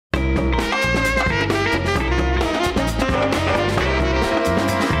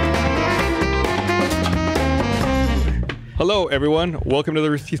Hello, everyone. Welcome to the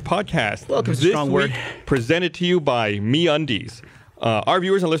Rooster Teeth podcast. Welcome, this strong word. Presented to you by MeUndies. Our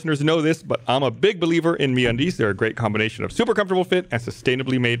viewers and listeners know this, but I'm a big believer in MeUndies. They're a great combination of super comfortable fit and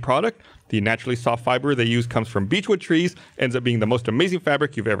sustainably made product. The naturally soft fiber they use comes from beechwood trees, ends up being the most amazing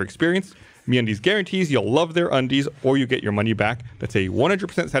fabric you've ever experienced. MeUndies guarantees you'll love their undies or you get your money back. That's a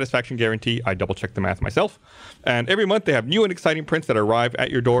 100% satisfaction guarantee. I double-checked the math myself. And every month they have new and exciting prints that arrive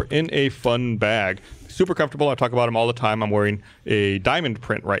at your door in a fun bag. Super comfortable. I talk about them all the time. I'm wearing a diamond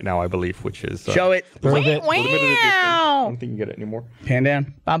print right now, I believe, which is... Show it. limited edition. I don't think you can get it anymore. Pan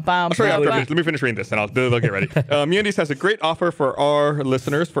down. I'll show you after I finish. Let me finish reading this, and they'll get ready. MeUndies has a great offer for our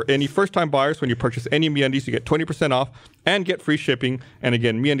listeners. For any first-time buyers, when you purchase any MeUndies, you get 20% off and get free shipping. And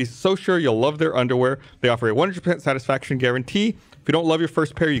again, MeUndies is so sure you'll love their underwear. They offer a 100% satisfaction guarantee. If you don't love your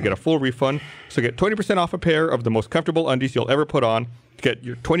first pair, you get a full refund. So get 20% off a pair of the most comfortable undies you'll ever put on. Get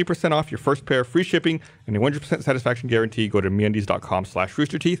your 20% off your first pair, free shipping, and a 100% satisfaction guarantee. Go to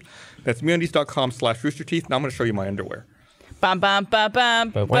MeUndies.com/roosterteeth. That's MeUndies.com/roosterteeth. Now I'm going to show you my underwear. Bum, bum, bum,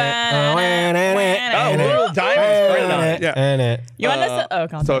 bum, bum. Oh, little diamonds. Yeah. You want us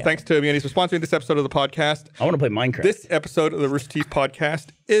to... So thanks to MeUndies for sponsoring this episode of the podcast. I want to play Minecraft. This episode of the Rooster Teeth podcast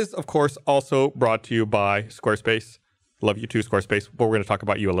is, of course, also brought to you by Squarespace. Love you too, Squarespace. But we're going to talk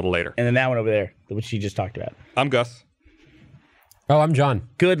about you a little later. And then that one over there, which she just talked about. I'm Gus. Oh, I'm John.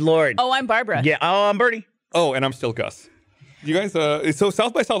 Good Lord. Oh, I'm Barbara. Yeah. Oh, I'm Bernie. Oh, and I'm still Gus. You guys, so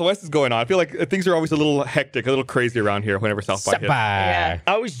South by Southwest is going on. I feel like things are always a little hectic, a little crazy around here whenever South by hits. Yeah.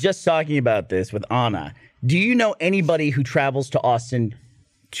 I was just talking about this with Anna. Do you know anybody who travels to Austin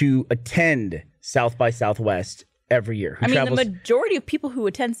to attend South by Southwest every year? I mean, the majority of people who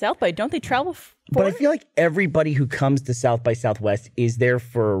attend South by, don't they travel for But I it? feel like everybody who comes to South by Southwest is there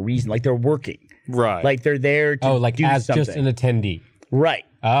for a reason. Like they're working. Right. Like they're there to do as something. just an attendee. Right.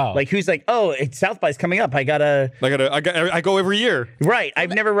 Oh. Like who's like, oh, it's South by's coming up. I go every year. Right. I've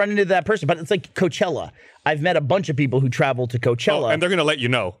never run into that person, but it's like Coachella. I've met a bunch of people who travel to Coachella. Oh, and they're going to let you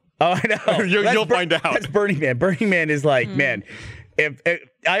know. Oh, I know. You'll find out. That's Burning Man. Burning Man is like, man, if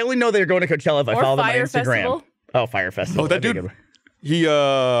I only know they're going to Coachella if I follow them on Fire Instagram. Festival. Oh, Fire Festival. Oh, that That'd be a dude, good one.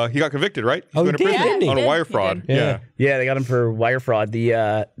 he got convicted, right? Oh, He's he going to did, prison didn't he? on He a wire did. fraud. He did. Yeah. Yeah, they got him for wire fraud.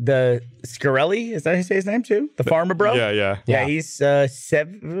 The Scarelli, is that how you say his name too? The farmer bro? Yeah. Yeah, he's 7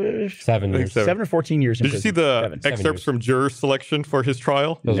 7 years. so. 7 or 14 years in Did you see prison. the excerpts from juror selection for his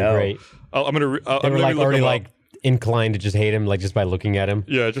trial? Those No. are great. I'm going to They were like look already him up. like inclined to just hate him, like just by looking at him.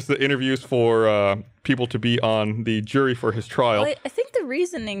 Yeah, just the interviews for people to be on the jury for his trial. Well, I think the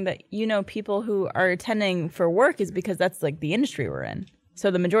reasoning that, people who are attending for work is because that's like the industry we're in. So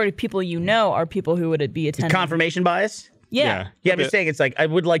the majority of people are people who would be attending. Confirmation bias? Yeah. Yeah, I'm just saying, it's like, I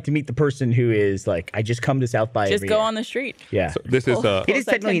would like to meet the person who is like, I just come to South by Just every go year. on the street. Yeah. So this is It is Like 10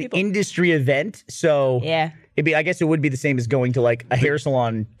 technically an people. industry event, so Yeah. I guess it would be the same as going to like a hair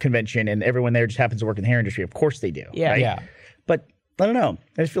salon convention and everyone there just happens to work in the hair industry. Of course they do. Yeah. right? Yeah. But I don't know.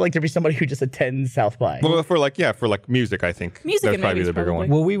 I just feel like there'd be somebody who just attends South by. well, for music, I think. Music That's and probably movies, the bigger probably.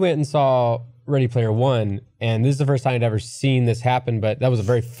 one. Well, we went and saw Ready Player One, and this is the first time I'd ever seen this happen, but that was a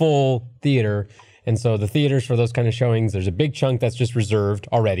very full theater. And so the theaters for those kind of showings, there's a big chunk that's just reserved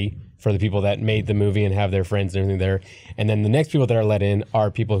already for the people that made the movie and have their friends and everything there. And then the next people that are let in are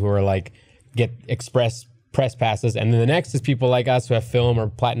people who are like, get express press passes. And then the next is people like us who have film or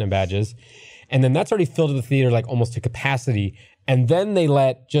platinum badges. And then that's already filled the theater like almost to capacity. And then they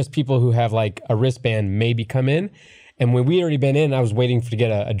let just people who have like a wristband maybe come in. And when we already been in, I was waiting to get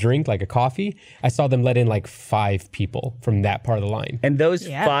a drink, like a coffee. I saw them let in like 5 people from that part of the line. And those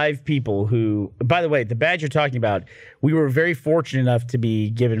Yeah. 5 people who, by the way, the badge you're talking about, we were very fortunate enough to be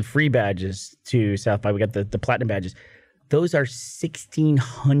given free badges to South by. We got the platinum badges. Those are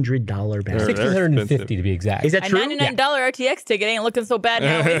 $1,600 badges. They're $1,650 expensive. to be exact. Is that A true? $99 RTX ticket ain't looking so bad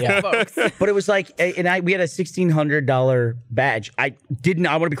now, folks. But it was like, we had a $1,600 badge. I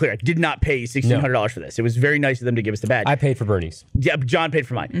want to be clear, I did not pay $1,600 for this. It was very nice of them to give us the badge. I paid for Bernie's. Yeah, John paid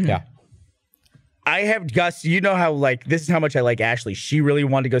for mine. Yeah. I have Gus. You know how this is how much I like Ashley. She really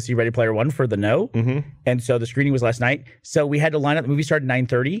wanted to go see Ready Player One for the and so the screening was last night. So we had to line up. The movie started at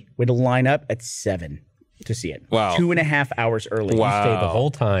 9:30. We had to line up at 7 to see it. Wow. 2.5 hours early. Wow. Stayed the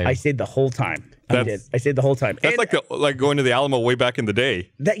whole time. I stayed the whole time. I stayed the whole time. That's And like going to the Alamo way back in the day.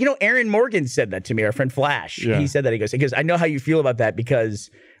 that. Aaron Morgan said that to me. Our friend Flash. Yeah. He said that. He goes, I know how you feel about that because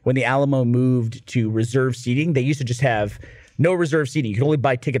when the Alamo moved to reserve seating, they used to just have No reserve seating. You could only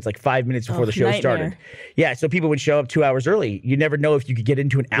buy tickets like 5 minutes before the show started. Yeah, so people would show up 2 hours early. You never know if you could get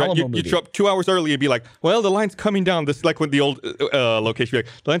into an Alamo movie. You'd show up 2 hours early and be like, well, the line's coming down this, like with the old location, like,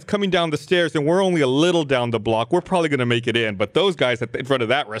 the line's coming down the stairs and we're only a little down the block. We're probably going to make it in. But those guys in front of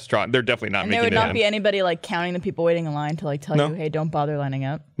that restaurant, they're definitely not making it in. And there would not be anybody like counting the people waiting in line to like tell you, hey, don't bother lining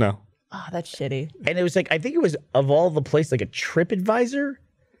up. No. Oh, that's shitty. And it was like, I think it was of all the places, like a TripAdvisor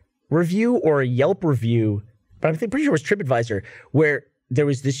review or a Yelp review, but I'm pretty sure it was TripAdvisor, where there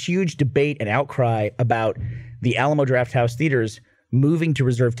was this huge debate and outcry about the Alamo Drafthouse Theaters moving to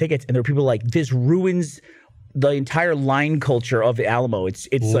reserve tickets, and there were people like, this ruins the entire line culture of the Alamo. It's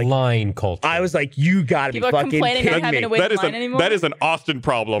like line culture. I was like, you gotta People be are fucking complaining about kidding having me. to wait in line anymore. That is an Austin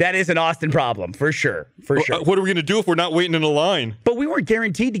problem. That is an Austin problem, for sure. For sure. What are we going to do if we're not waiting in a line? But we weren't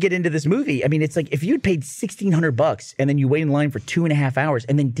guaranteed to get into this movie. I mean, it's like if you'd paid $1,600 and then you wait in line for 2.5 hours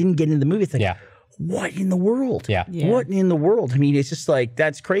and then didn't get into the movie, it's like, what in the world? Yeah. What in the world? I mean, it's just like,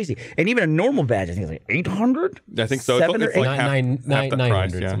 that's crazy. And even a normal badge, I think it's like 800? I think so. Seven or It's like eight? half the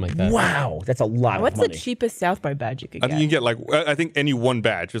price, 900, something like that. Wow, that's a lot What's of money. the cheapest South by badge you could I get? think you can get like, I think any one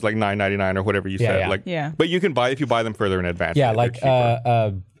badge is like $9.99 or whatever you said. yeah. Like, Yeah. But you can buy, if you buy them further in advance. Yeah, they're like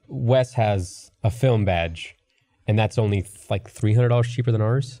cheaper. Wes has a film badge, and that's only like $300 cheaper than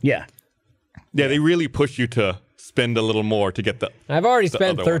ours. Yeah. Yeah, they really push you to spend a little more to get the. I've already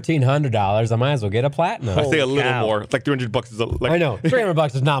spent other one. $1,300. I might as well get a platinum. I say a little cow. more. It's like $300 is a, like. I know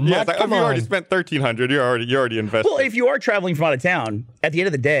 $300 is not much. Yeah, it's like, if Come you on. already spent $1,300, you're already invested. Well, if you are traveling from out of town, at the end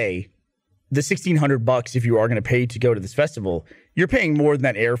of the day, the $1,600 if you are going to pay to go to this festival, you're paying more than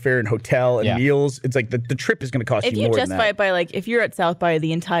that airfare and hotel and meals. It's like the trip is going to cost if you you more than justify that. it by like, if you're at South by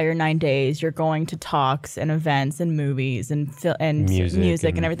the entire 9 days, you're going to talks and events and movies and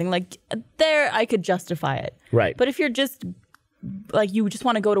music and everything. Like there, I could justify it. Right. But if you're just like you just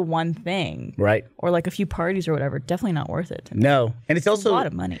want to go to one thing, Right. or like a few parties or whatever, definitely not worth it. No. And it's also a lot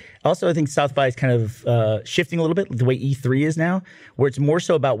of money. Also, I think South by is kind of shifting a little bit the way E3 is now, where it's more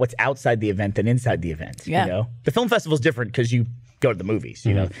so about what's outside the event than inside the event. Yeah. You know? The film festival is different because you go to the movies.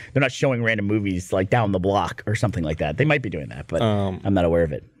 You know, they're not showing random movies like down the block or something like that. They might be doing that, but I'm not aware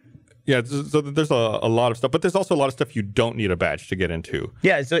of it. Yeah, so there's a lot of stuff, but there's also a lot of stuff you don't need a badge to get into.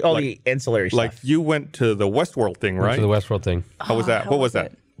 Yeah, it's all the ancillary Like stuff. you went to the Westworld thing, right? To the Westworld thing. How was that? how What was was that?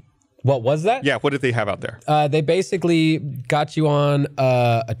 it? What was that? Yeah, what did they have out there? They basically got you on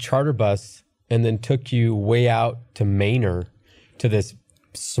a charter bus and then took you way out to Manor to this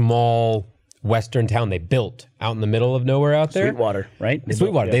small western town they built out in the middle of nowhere out there. Sweetwater, right?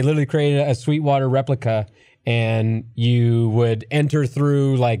 Sweetwater. Yeah. They literally created a Sweetwater replica, and you would enter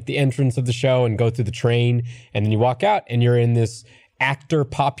through like the entrance of the show and go through the train, and then you walk out and you're in this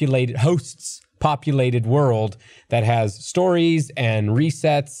hosts populated world that has stories and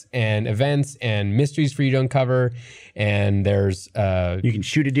resets and events and mysteries for you to uncover. And there's You can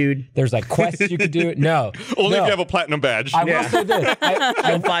shoot a dude. there's like quests you could do. No, Only no. if you have a platinum badge. I will say this.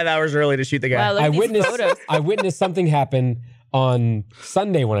 Go 5 hours early to shoot the guy. Wow, look I at these witnessed photos. I witnessed something happen on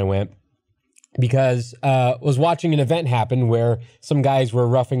Sunday when I went, because was watching an event happen where some guys were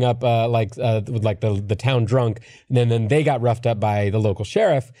roughing up with like the town drunk, and then they got roughed up by the local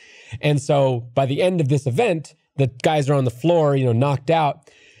sheriff. And so by the end of this event, the guys are on the floor, knocked out.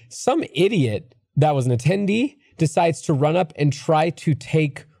 Some idiot that was an attendee decides to run up and try to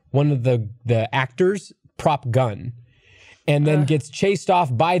take one of the actors' prop gun, and then gets chased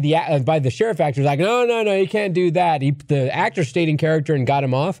off by the sheriff actor. Like, no, you can't do that. The actor stayed in character and got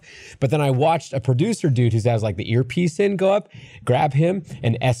him off. But then I watched a producer dude who has like the earpiece in go up, grab him,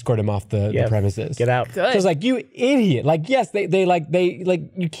 and escort him off the premises. Get out. So I was like, you idiot! Like, yes, they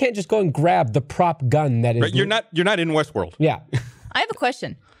you can't just go and grab the prop gun that is. Right, you're not in Westworld. Yeah. I have a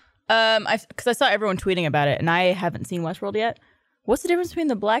question. Because I saw everyone tweeting about it, and I haven't seen Westworld yet. What's the difference between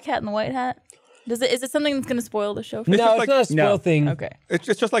the black hat and the white hat? Is it something that's going to spoil the show? For No, just it's like- not a spoil no. thing. Okay. It's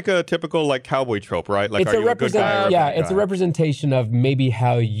just like a typical like cowboy trope, right? Like, It's are a you a good guy or a bad it's a guy? representation of maybe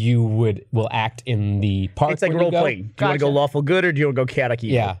how you will act in the park. It's like when you role go. playing. Do you want to go Gotcha. lawful good or do you want to go chaotic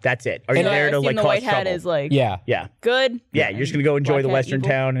evil? Yeah. That's it. Are you So I there to assume like the cause white hat trouble? is like Yeah. Yeah. good. Yeah, you're just going to go enjoy Black the hat western evil.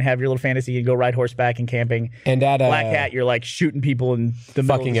 town and have your little fantasy and go ride horseback and camping. And at Black hat, you're like shooting people in the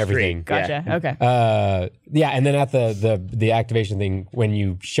middle Fucking of the street. everything. Gotcha. Yeah. Okay. yeah, and then at the activation thing, when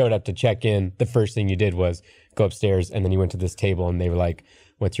you showed up to check in, the first thing you did was go upstairs, and then you went to this table, and they were like,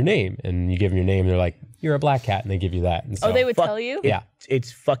 "What's your name?" And you give them your name, and they're like, "You're a black hat," and they give you that. And so, Oh, they would Fuck tell you? it- Yeah.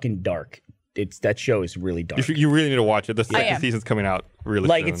 It's fucking dark. That show is really dark. You really need to watch it. The I second am. season's coming out really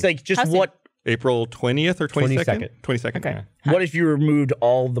Like soon. it's like just How soon? what April 20th or 22nd? 22nd. Okay. Yeah. What if you removed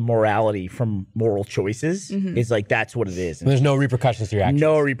all the morality from moral choices? It's like that's what it is. There's no repercussions to your actions.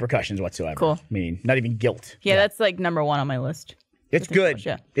 No repercussions whatsoever. Cool. I mean, not even guilt. Yeah, that's like number 1 on my list. It's good.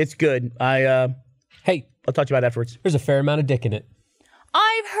 Yeah. It's good. Hey, I'll talk to you about it afterwards. there's a fair amount of dick in it.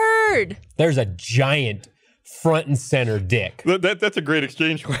 I've heard. There's a giant front and center dick. That's a great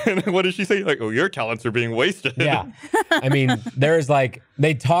exchange. What did she say? Like, oh, your talents are being wasted. Yeah. I mean, there's like,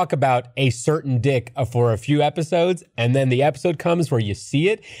 they talk about a certain dick for a few episodes, and then the episode comes where you see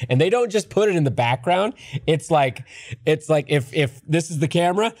it, and they don't just put it in the background. It's like if this is the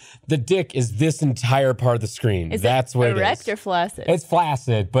camera, the dick is this entire part of the screen. Is That's it what it erect is. or flaccid? It's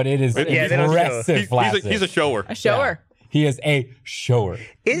flaccid, but it is they don't show. aggressive flaccid. He's a shower. A shower. He is a shower.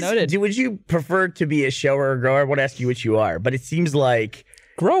 Noted. Would you prefer to be a shower or grower? I won't ask you what you are, but it seems like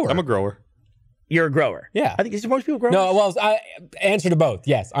Grower. I'm a grower. you're a grower. Yeah. I think is most people growers. No, well, I answer to both.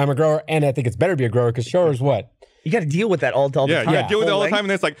 Yes, I'm a grower, and I think it's better to be a grower because showers what? You got to deal with that all the Yeah, time. you deal with it all the Full time, and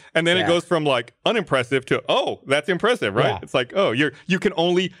then it's like, and then Yeah. it goes from like unimpressive to that's impressive, right? Yeah. It's like, oh, you can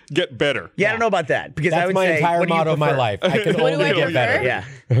only get better. Yeah, I don't know about that because I That's would my say, entire what do you motto of my prefer? life. I can What do only I get prefer? better. Yeah.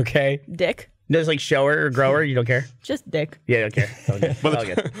 Okay. Dick. There's like shower or grower. You don't care. Just dick. Yeah, you don't care. It's all good. It's all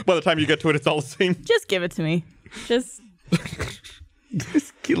good. By the time you get to it, it's all the same. Just give it to me. Just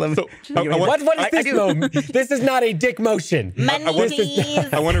Let me- So I want- What is I this do- moment? This is not a dick motion.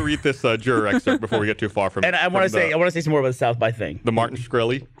 Mendies. I want to read this juror excerpt before we get too far from. And I want to from say, I want to say some more about the South by thing. the Martin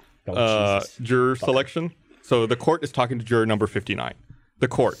Shkreli Jesus. juror selection. So the court is talking to juror number 59. The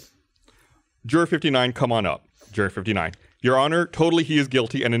court. Juror 59, come on up. Juror 59. Your Honor, totally he is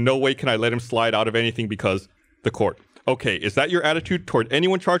guilty, and in no way can I let him slide out of anything because the court. Okay, is that your attitude toward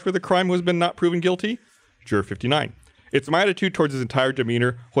anyone charged with a crime who has been not proven guilty? Juror 59. It's my attitude towards his entire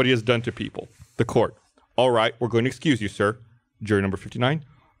demeanor, what he has done to people. The court. All right, we're going to excuse you, sir. Juror number 59.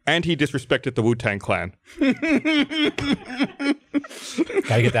 And he disrespected the Wu-Tang Clan. Gotta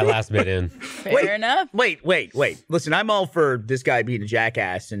get that last bit in. Fair enough. Wait. Listen, I'm all for this guy being a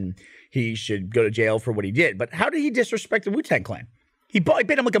jackass and he should go to jail for what he did. But how did he disrespect the Wu-Tang Clan? He paid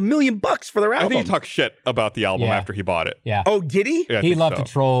him like $1 million for their I album. think he talked shit about the album Yeah. after he bought it. Yeah. Oh, did he? Yeah, I He think loved so.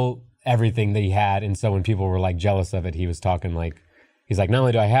 to troll everything that he had, and so when people were like jealous of it, he was talking like, he's like, not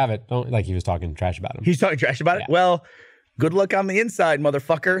only do I have it, don't like he was talking trash about him. He's talking trash about it? Yeah. Well, good luck on the inside,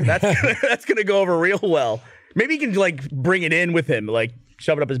 motherfucker. That's gonna go over real well. Maybe he can like bring it in with him, like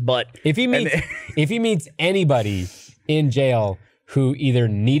shove it up his butt. If he meets if he meets anybody in jail who either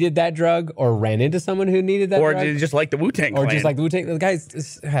needed that drug or ran into someone who needed that Or drug, did he just like the Wu-Tang or Clan? just like the Wu-Tang, the guy's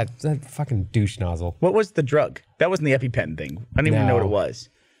just had that fucking douche nozzle. What was the drug? That wasn't the EpiPen thing. I didn't even know what No. it was.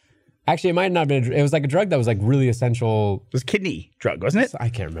 Actually, it might not have been. It was like a drug that was like really essential. It was kidney drug, wasn't it? I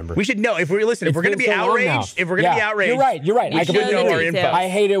can't remember. We should know if we're It's going to been be so long now. outraged. If we're going to be Yeah, outraged, you're right. we I should completely know our agree. info. I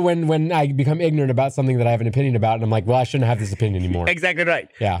hate it when I become ignorant about something that I have an opinion about, and I'm like, well, I shouldn't have this opinion anymore. Exactly right.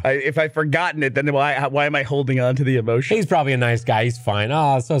 Yeah. If I've forgotten it, then why am I holding on to the emotion? He's probably a nice guy. He's fine.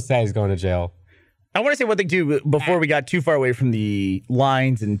 Oh, it's so sad he's going to jail. I want to say one thing too before we got too far away from the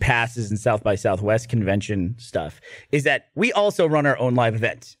lines and passes and South by Southwest convention stuff is that we also run our own live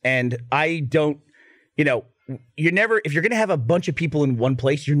events, and I don't, you're never, if you're going to have a bunch of people in one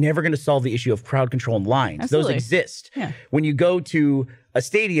place, you're never going to solve the issue of crowd control and lines. Absolutely. Those exist. Yeah. When you go to a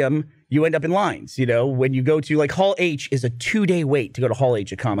stadium, you end up in lines. When you go to like Hall H is a 2-day wait to go to Hall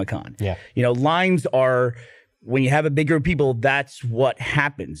H at Comic-Con. Yeah. Lines are, when you have a big group of people, that's what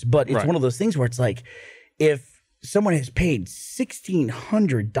happens. But it's Right. one of those things where it's like, if someone has paid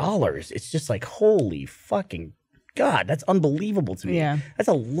 $1,600, it's just like, holy fucking God, that's unbelievable to me. Yeah. That's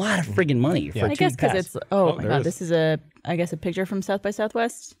a lot of friggin' money for a I guess two-week because pass. it's my there god, is. this is I guess a picture from South by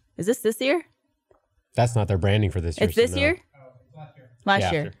Southwest. Is this year? That's not their branding for this year. It's this so no. year. Last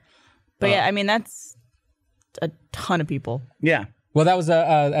Yeah. year. But yeah, I mean that's a ton of people. Yeah. Well, that was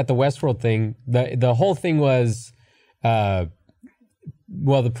at the Westworld thing. The whole thing was, the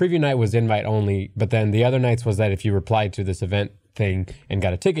preview night was invite only, but then the other nights was that if you replied to this event thing and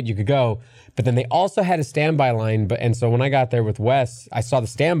got a ticket, you could go. But then they also had a standby line. And so when I got there with Wes, I saw the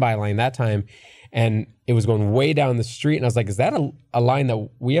standby line that time, and it was going way down the street. And I was like, "Is that a line that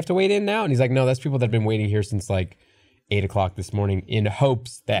we have to wait in now?" And he's like, "No, that's people that have been waiting here since like 8 o'clock this morning in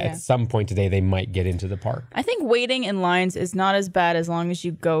hopes that Yeah. at some point today they might get into the park." I think waiting in lines is not as bad as long as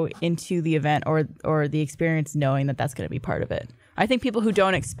you go into the event or the experience knowing that that's going to be part of it. I think people who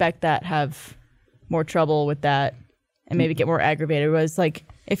don't expect that have more trouble with that and maybe get more aggravated. Whereas like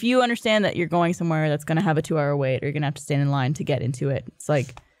if you understand that you're going somewhere that's going to have a 2-hour wait or you're going to have to stand in line to get into it, it's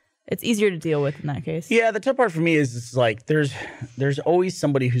like it's easier to deal with in that case. Yeah, the tough part for me is it's like there's always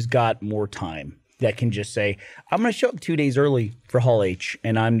somebody who's got more time. that can just say, I'm going to show up 2 days early for Hall H,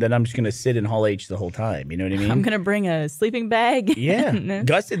 and I'm just going to sit in Hall H the whole time. You know what I mean? I'm gonna bring a sleeping bag. Yeah.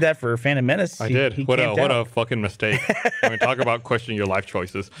 Gus did that for Phantom Menace. I He did. What camped a out. fucking mistake. I mean, talk about questioning your life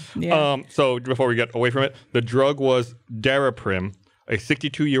choices. Yeah. So before we get away from it, the drug was Daraprim, a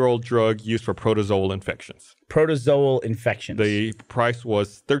 62-year-old drug used for protozoal infections. Protozoal infections. The price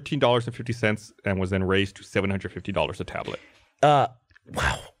was $13.50 and was then raised to $750 a tablet.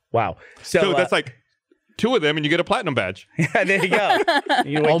 Wow. So that's like 2 of them, and you get a platinum badge. there you go.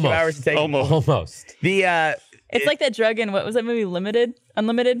 You wait 2 hours to take Almost. the It's like that drug in what was that movie? Unlimited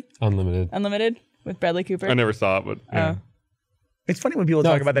with Bradley Cooper. I never saw it, but yeah. It's funny when people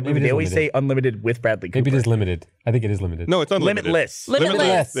No, talk about that maybe movie. it They is always limited. say unlimited with Bradley Cooper. Maybe it is limited. I think it is limited. No, it's unlimited.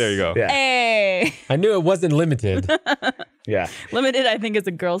 Limitless. There you go. Yeah. Hey, I knew it wasn't limited. Yeah. Limited. I think is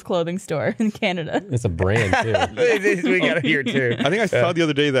a girls' clothing store in Canada. It's a brand too. We got to hear too. I think I saw the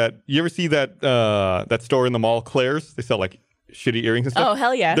other day that you ever see that that store in the mall, Claire's? They sell like shitty earrings and stuff. Oh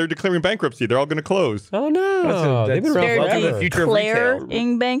hell yeah! They're declaring bankruptcy. They're all going to close. Oh no, they've been around They're Welcome to the forever. future of retail.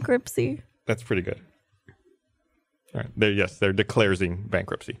 declaring bankruptcy. That's pretty good. All right. They're declaring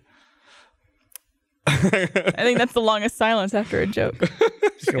bankruptcy. I think that's the longest silence after a joke.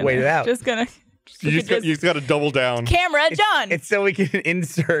 Just gonna wait it out. Just gonna. You just got to double down. Camera, John. It's so we can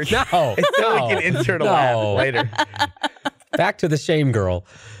insert. No, It's so we can insert a laugh later. Back to the shame girl.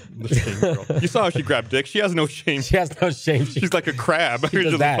 The shame girl. You saw how she grabbed Dick. She has no shame. She has no shame. She's like a crab. She You're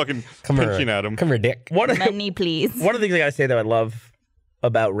does just that. fucking Come pinching here. at him. Come here, Dick. One of Money, please. the things I gotta say that I love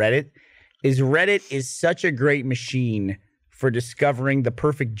about Reddit is such a great machine for discovering the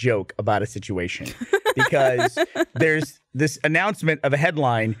perfect joke about a situation. Because there's this announcement of a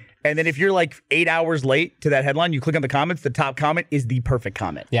headline, and then if you're like 8 hours late to that headline, you click on the comments, the top comment is the perfect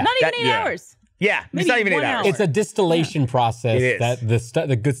comment. Yeah. Not even That- 8 yeah. hours. Yeah, Maybe it's not even 8 1 hours. hour. It's a distillation process It is. that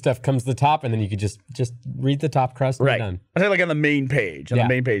the good stuff comes to the top, and then you could just read the top crust and Right. you're done. I think like on the main page. On Yeah. the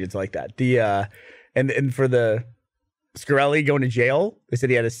main page, it's like that. The and for the Scarelli going to jail, they said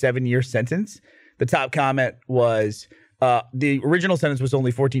he had a 7-year sentence. The top comment was the original sentence was only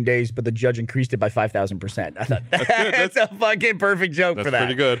 14 days, but the judge increased it by 5,000%. I thought that's a fucking perfect joke That's for that.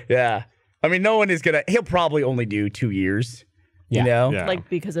 pretty good. Yeah. I mean, no one is gonna. He'll probably only do 2 years. Yeah. You know. Yeah. Like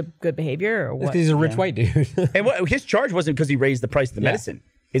because of good behavior or what? Because he's a rich white dude. And his charge wasn't because he raised the price of the medicine.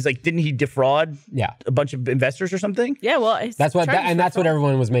 It's like, didn't he defraud Yeah. a bunch of investors or something? Yeah, well, it's That's what, charges and for that's what fraud.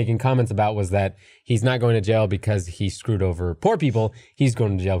 everyone was making comments about, was that he's not going to jail because he screwed over poor people. He's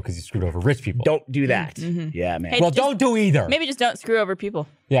going to jail because he screwed over rich people. Don't do that. Yeah, man. Hey, well, just- don't do either. Maybe just don't screw over people.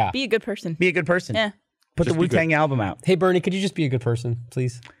 Yeah. Be a good person. Be a good person. Yeah. Put the Just be Wu-Tang album out. Hey, Bernie, could you just be a good person,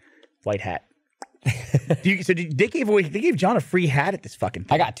 please? White hat. They gave John a free hat at this fucking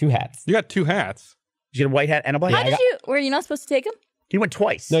thing. I got 2 hats. You got 2 hats. Did you get a white hat and a black How hat? did you? Were you not supposed to take them? He went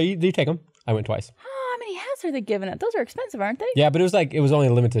twice. No, you take them. I went twice. Oh, how many hats are they giving it? Those are expensive, aren't they? Yeah, but it was only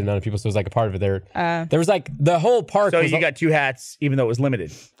a limited amount of people, so it was like a part of it there. There was like the whole park. So was you got 2 hats, even though it was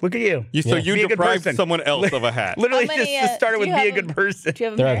limited. Look at you. So Yeah. you Be a good deprived person. someone else of a hat. Literally How many, just started do with you be a have good them? person. Do you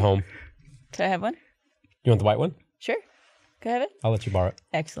have them They're at here? home. Can I have one? You want the white one? Sure. Can I have it? I'll let you borrow it.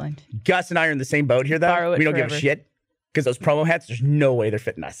 Excellent. Gus and I are in the same boat here, though. Borrow it We don't give a forever. shit. Because those promo hats, there's no way they're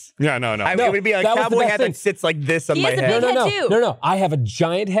fitting us. Yeah, no. I mean, it would be a that was the cowboy best hat thing. that sits like this on He my has a head. big No. head, too. No. I have a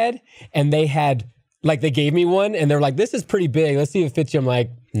giant head, and they had like they gave me one, and they're like, "This is pretty big. Let's see if it fits you." I'm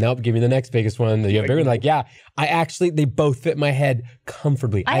like, "Nope, give me the next biggest one." You have bigger one? Like, yeah. They both fit my head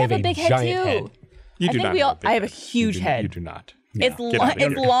comfortably. I have a big head giant too. head. You I do think not we have all. a big I have a head. huge head. You do not. It's Get out of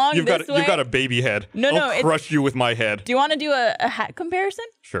it's here. long You've this way. You've got a baby head. No, I'll it's- crush you with my head. Do you want to do a hat comparison?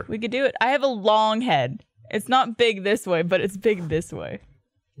 Sure. We could do it. I have a long head. It's not big this way, but it's big this way.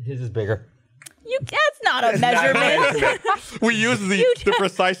 His is bigger. That's not a measurement. We use the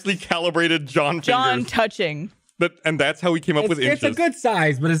precisely calibrated John John fingers. touching. And that's how we came up with It's inches. a good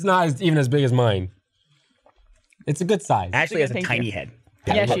size, but it's not even as big as mine. It's a good size. Ashley has a Thank tiny you. head.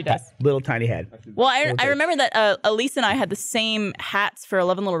 Yeah, she does. Little tiny head. Well, I remember that Elise and I had the same hats for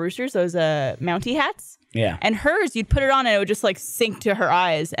 11 Little Roosters, those Mountie hats. Yeah. And hers, you'd put it on and it would just like sink to her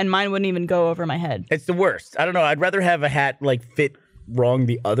eyes, and mine wouldn't even go over my head. It's the worst. I don't know. I'd rather have a hat like fit wrong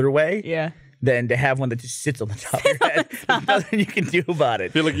the other way Yeah. than to have one that just sits on the top of your head. There's nothing you can do about it. I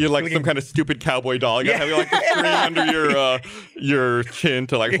feel like you're like some kind of stupid cowboy doll. You gotta have like a string under your chin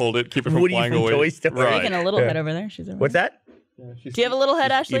to like hold it, keep it from Woody flying from away. Toy Story. Right. Taking a little head over there. She's over What's there. that? She's Do you have a little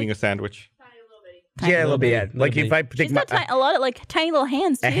head, Ashley? eating a sandwich. Yeah, a little bit. Yeah. Like Little if I take She's got a lot of like tiny little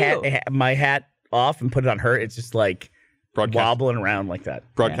hands too. my hat off and put it on her, it's just like Broadcast. wobbling around like that.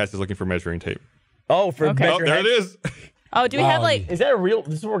 Broadcast is looking for measuring tape. Oh, for Okay. Oh, measure there head- it is. Oh, do we have like? Is that a real?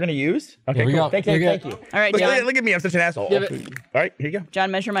 This is what we're gonna use. Okay, Here we cool. go. Thank Here you. we Thank go. you. All right, Look, John. look at me. I'm such an asshole. Give All right, here you go. John,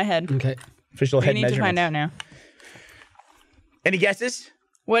 measure my head. Okay. Official We head need to measurement. find out now. Any guesses?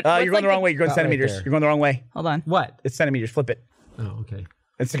 What? You're what's going like the wrong way. You're going Not right centimeters. there. You're going the wrong way. Hold on. What? It's centimeters. Flip it. Oh, okay.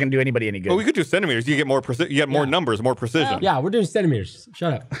 It's not going to do anybody any good. Well, we could do centimeters. You get more you get more numbers, more precision. Yeah, we're doing centimeters.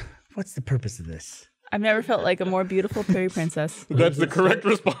 Shut up. What's the purpose of this? I've never felt like a more beautiful fairy princess. That's the correct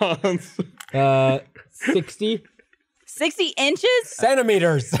response. 60 60 inches?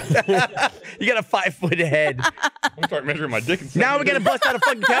 centimeters. You got a 5-foot head. I'm start measuring my dick. In Now we got to bust out a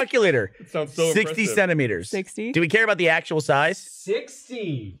fucking calculator. sounds so 60 impressive. centimeters. 60? Do we care about the actual size?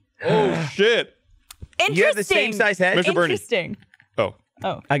 60. Oh shit! Interesting. You have the same size head? Mr. Bernie. Interesting. Oh,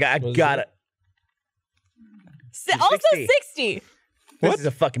 Oh. I got it. Also 60. 60. This is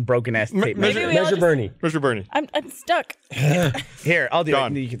a fucking broken ass tape measure- measure. we all Measure just- Bernie. Mr. Bernie. I'm stuck. Here, I'll do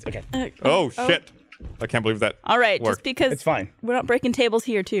Done. it. You can, okay, Oh shit! I can't believe that. All right, Work. just because it's fine. we're not breaking tables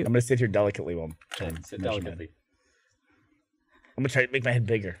here, too. I'm gonna sit here delicately while Sit delicately. I'm gonna try to make my head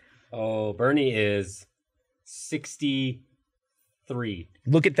bigger. Oh, Bernie is 63.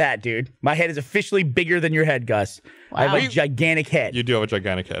 Look at that, dude. My head is officially bigger than your head, Gus. I have Wow. a gigantic head. You do have a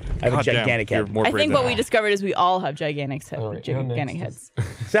gigantic head. I have a God damn, gigantic head. you're more I brave think than what we discovered is we all have gigantic right, gigantic next. heads.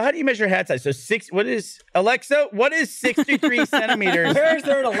 So how do you measure hat size? So what is Alexa? What is 63 centimeters? Where is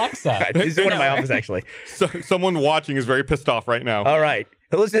there an Alexa? This is one in my office, actually. So, someone watching is very pissed off right now. All right.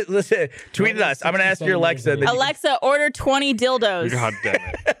 Listen. Tweet at us. I'm gonna ask your Alexa. That Alexa, order 20 dildos. God damn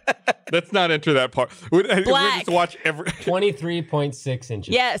it! Let's not enter that part. We'll Black. just watch every. 23.6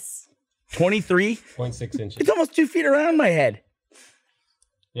 inches. Yes. 23. 0.6 inches. It's almost 2 feet around my head.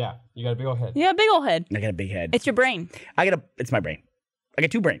 Yeah, you got a big old head. Yeah, big old head. I got a big head. It's your brain. It's my brain. I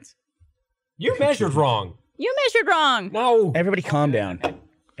got 2 brains. You measured wrong. You measured wrong. No. Everybody calm down.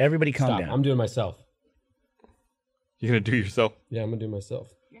 Everybody calm Stop. down. I'm doing myself. You're gonna do yourself. Yeah, I'm going to do myself.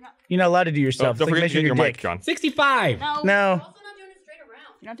 You're not allowed to do yourself. Don't It's like forget to measuring get your your mic, dick. John. 65. No. Also not doing it straight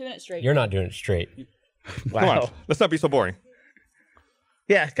around. You're not doing it straight. You're not doing it straight. Come on. Wow. Let's not be so boring.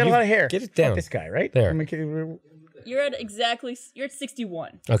 Yeah, it's got a lot of hair. get it Fuck down. this guy, right? There. You're at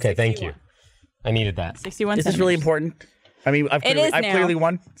 61. Okay, thank you. I needed that. 61 Is this really centimeters. important? I mean, I've is now. clearly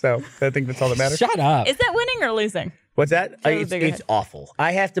won, so I think that's all that matters. Shut up. Is that winning or losing? What's that? Show the It's bigger head. awful.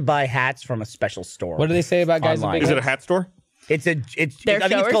 I have to buy hats from a special store. What do they say about guys with Online. big Is it a heads? hat store? It's I Their think it's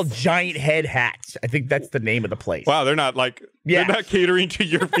showers? called Giant Head Hats. I think that's the name of the place. Wow, they're not like Yeah. they're not catering to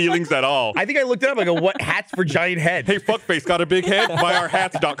your feelings at all. I think I looked it up. I go, what hats for giant heads? Hey, fuckface, got a big head?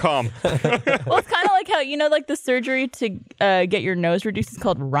 BuyOurHats.com. Well, it's kind of like how, like the surgery to get your nose reduced is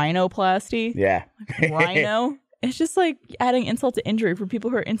called rhinoplasty. Yeah. Rhino. It's just like adding insult to injury for people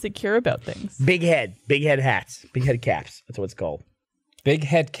who are insecure about things. Big head hats, big head caps. That's what it's called. Big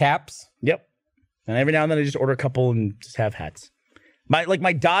head caps? Yep. And every now and then I just order a couple and just have hats.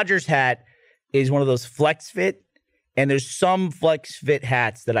 My Dodgers hat is one of those flex fit, and there's some flex fit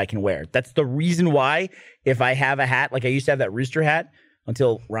hats that I can wear. That's the reason why if I have a hat, like I used to have that Rooster hat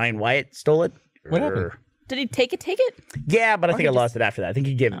until Ryan Wyatt stole it. What happened? Did he take it? Yeah, but I think he I lost it after that. I think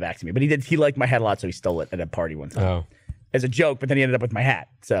he gave it back to me. But he liked my hat a lot, so he stole it at a party one time. Oh. As a joke, but then he ended up with my hat.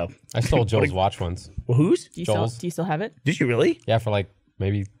 So, I stole Joel's watch once. well, whose? Do you Joel's. still have it? Did you really? Yeah, for like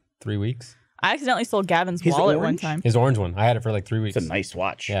maybe 3 weeks. I accidentally stole Gavin's His wallet one orange? time. His orange one. I had it for like 3 weeks. It's a nice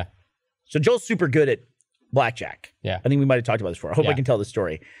watch. Yeah. So Joel's super good at blackjack. Yeah. I think we might have talked about this before. I hope I Yeah. can tell the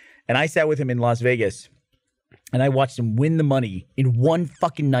story. And I sat with him in Las Vegas and I watched him win the money in one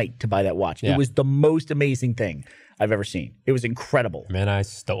fucking night to buy that watch. Yeah. It was the most amazing thing I've ever seen. It was incredible. Man, I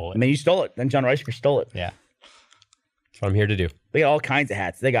stole it. And then you stole it. Then John Reisinger stole it. Yeah. That's what I'm here to do. They got all kinds of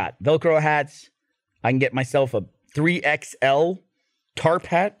hats. They got Velcro hats. I can get myself a 3XL tarp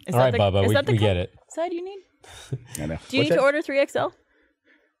hat. Is All that right, the- Bubba, is we that the get it. side you need? I know. Do you need to order 3XL?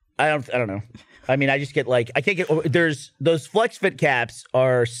 I don't know. I mean, I just get I can't get, there's those flex fit caps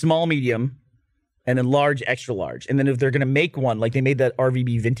are small, medium, and then large, extra large. And then if they're going to make one, like they made that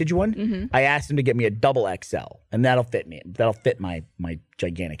RVB vintage one, I asked them to get me a double XL and that'll fit me. That'll fit my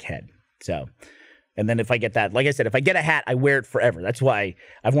gigantic head. So, and then if I get that, like I said, if I get a hat, I wear it forever. That's why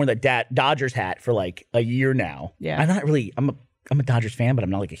I've worn the Dodgers hat for like a year now. Yeah. I'm not really, I'm a Dodgers fan, but I'm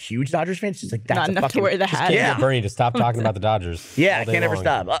not like a huge Dodgers fan. It's just like, that's Not a enough to fucking, wear the hat. Yeah. Get Bernie to stop talking about the Dodgers. Yeah, all I day can't ever long.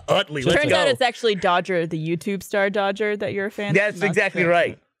 stop. Utley, let's Turns go. out it's actually Dodger, the YouTube star Dodger that you're a fan of. That's not exactly the-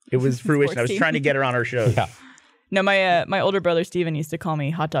 right. It was fruition. I was team. trying to get her on our show. Yeah. No, my older brother Steven used to call me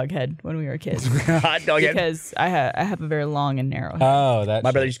Hot Dog Head when we were kids Hot dog head. because I have a very long and narrow head. Oh, that's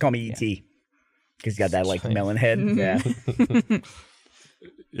My brother used to call me ET because he's got that like melon head. Yeah.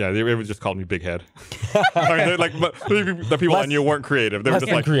 Yeah, they would just call me Big Head. I mean, like the people I knew weren't creative. They were less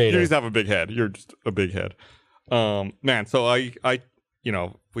just like, creative. you just have a big head. You're just a big head. Man, so I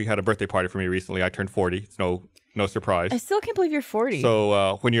we had a birthday party for me recently. I turned 40. It's no No surprise. I still can't believe you're 40.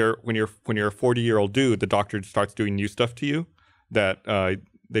 So when you're a 40-year-old dude, the doctor starts doing new stuff to you that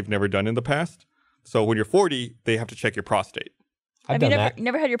they've never done in the past. So when you're 40, they have to check your prostate. I've Have done you that.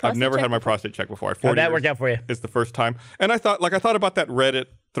 never had your prostate I've never checked had my before? prostate checked before. How'd that work out for you? It's the first time. And I thought about that Reddit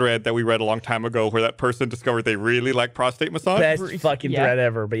thread that we read a long time ago where that person discovered they really like prostate massage. Best fucking Yeah. thread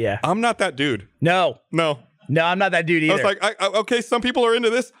ever, but yeah. I'm not that dude. No, No. I'm not that dude I either. was like, okay, some people are into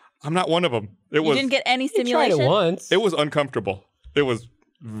this. I'm not one of them. You didn't get any You tried stimulation? it once. It was uncomfortable. It was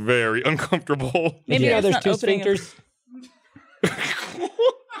very uncomfortable. Maybe you know, it's there's not two opening up. sphincters.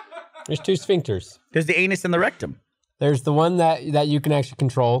 There's two sphincters. There's the anus and the rectum. There's the one that you can actually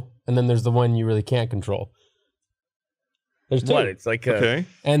control, and then there's the one you really can't control. There's two. What? It's like Okay.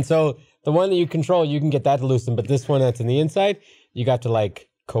 And so the one that you control, you can get that to loosen, but this one that's in the inside, you got to like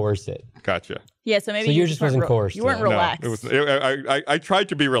coerce it. Gotcha. Yeah, so maybe So you you just weren't wasn't coerced You weren't enough. relaxed. No, it was. I tried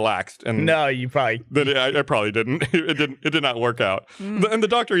to be relaxed, and no, you probably. I probably didn't. It did not work out. And the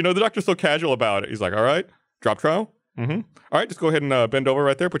doctor, the doctor's so casual about it. He's like, "All right, drop trowel. Mm-hmm. All right, just go ahead and bend over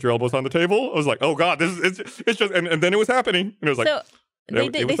right there. Put your elbows on the table." I was like, "Oh God, it's just." And then it was happening, and it was like, So they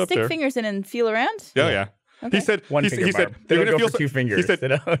it was up stick there. fingers in and feel around? "Yeah." Okay. He said, One he, finger, he said, Barb. They "You're don't gonna go feel for two fingers. He said, They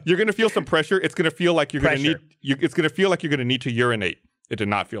don't. "You're gonna feel some pressure. It's gonna feel like you're Pressure. it's gonna feel like you're gonna need to urinate." It did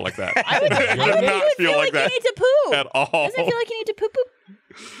not feel like that. I would it think did you not would feel like you that need to poo. at all. Doesn't it feel like you need to poop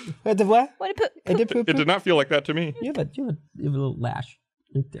poop? What the what? Want to poop? I did poop. It did not feel like that to me. You have a little lash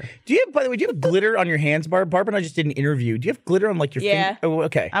right there. Do you have, by the way, do you have glitter on your hands, Barb? Barb and I just did an interview. Do you have glitter on like your Yeah. finger? Oh,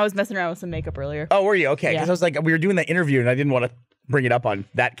 okay. I was messing around with some makeup earlier. Oh, were you? Okay. Because Yeah. I was like, we were doing that interview and I didn't want to bring it up on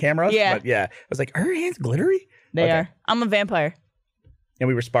that camera. Yeah. But yeah. I was like, are her hands glittery? They Okay. are. I'm a vampire. And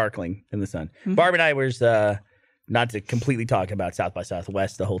we were sparkling in the sun. Mm-hmm. Barb and I was, not to completely talk about South by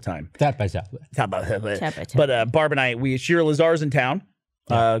Southwest the whole time. That by Southwest. South by Southwest. South by But Barb and I, Shira Lazar's in town,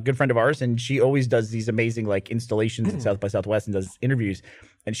 good friend of ours, and she always does these amazing like installations at South by Southwest and does interviews.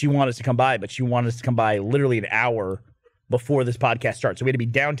 And she wanted us to come by, but she wanted us to come by literally an hour before this podcast starts. So we had to be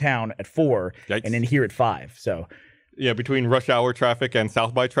downtown at 4 Yikes. and then here at 5. So Yeah, between rush hour traffic and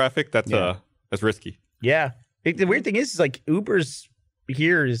South by traffic, that's risky. yeah, the weird thing is like Uber's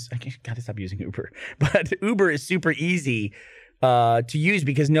here is I gotta stop using Uber, but Uber is super easy to use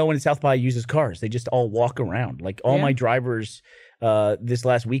because no one in South by uses cars. They just all walk around. Like all Yeah. my drivers this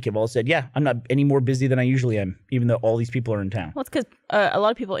last week have all said, yeah, I'm not any more busy than I usually am, even though all these people are in town. Well, it's because a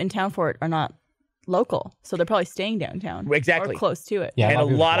lot of people in town for it are not local, so they're probably staying downtown. Exactly. Or close to it. Yeah, And a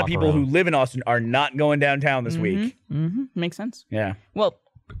lot of walk people who around. live in Austin are not going downtown this week. Mm-hmm. Makes sense. Yeah. Well,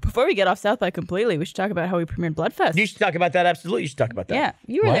 before we get off South by completely, we should talk about how we premiered Bloodfest. You should talk about that. Absolutely. You should talk about that. Yeah,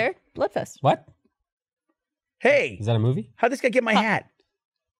 you were What? there. Bloodfest. What? Hey, Is that a movie? how'd this guy get my hat?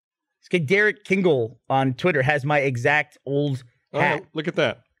 This guy, Derek Kingle on Twitter, has my exact old hat. Oh, look at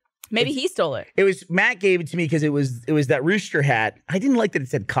that. Maybe he stole it. It was Matt gave it to me because it was that rooster hat. I didn't like that it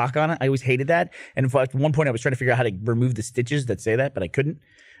said cock on it. I always hated that. And at one point I was trying to figure out how to remove the stitches that say that, but I couldn't.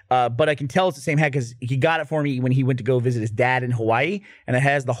 But I can tell it's the same hat because he got it for me when he went to go visit his dad in Hawaii, and it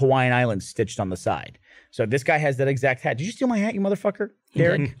has the Hawaiian Islands stitched on the side. So this guy has that exact hat. Did you steal my hat, you motherfucker?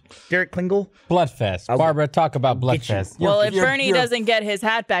 Derek? Derek Klingle? Bloodfest. Barbara, talk about Bloodfest. Well, if Bernie your doesn't get his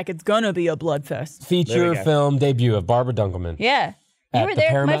hat back, it's gonna be a Bloodfest. There feature we go. film debut of Barbara Dunkelman. Yeah. You At were the there,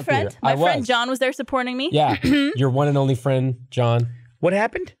 my Paramount friend. Theater. My I friend was. John was there supporting me. Yeah, your one and only friend, John. What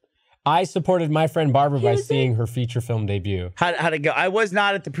happened? I supported my friend Barbara by was seeing her feature film debut. How'd it go? I was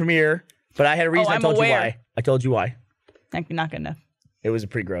not at the premiere, but I had a reason. I I'm told you aware. why. I told you why. Not good enough. It was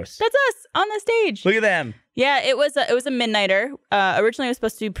pretty gross. That's us on the stage. Look at them. Yeah, it was a midnighter. Originally, it was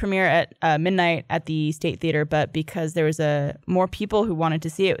supposed to premiere at midnight at the State Theater, but because there was more people who wanted to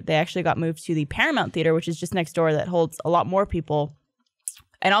see it, they actually got moved to the Paramount Theater, which is just next door, that holds a lot more people.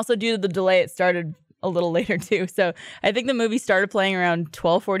 And also, due to the delay, it started a little later too. So I think the movie started playing around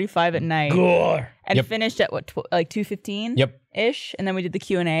 12:45 at night Gore. and Yep. finished at what like 2:15 Yep. ish, and then we did the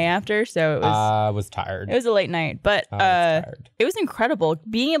Q&A after. So it was I was tired. it was a late night, but I was tired. it was incredible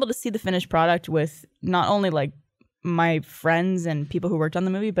being able to see the finished product with not only like my friends and people who worked on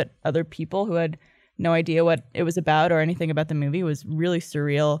the movie, but other people who had no idea what it was about or anything about the movie. It was really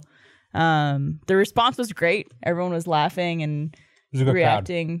surreal. The response was great. Everyone was laughing and It was a good crowd.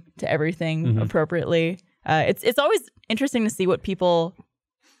 reacting to everything appropriately. It's always interesting to see what people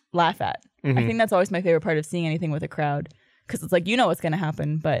laugh at. I think that's always my favorite part of seeing anything with a crowd, because it's like, you know what's going to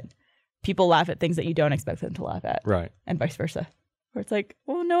happen, but people laugh at things that you don't expect them to laugh at, Right. and vice versa. Where it's like,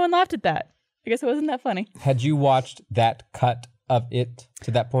 well, no one laughed at that. I guess it wasn't that funny. Had you watched that cut of it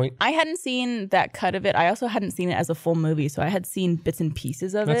to that point? I hadn't seen that cut of it. I also hadn't seen it as a full movie, so I had seen bits and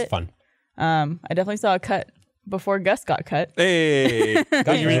pieces of That's it. fun. I definitely saw a cut before Gus got cut. Hey, you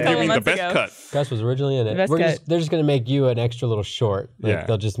couple mean the months best ago. cut? Gus was originally in it. Best cut. They're just going to make you an extra little short. Like, Yeah.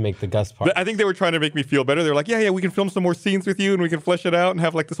 They'll just make the Gus part. I think they were trying to make me feel better. They were like, yeah, we can film some more scenes with you and we can flesh it out and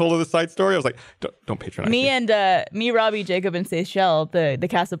have like this whole other side story. I was like, don't patronize Me, Robbie, Jacob, and Seychelles, the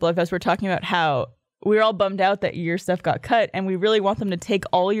cast of Bloodfest, were talking about how we were all bummed out that your stuff got cut, and we really want them to take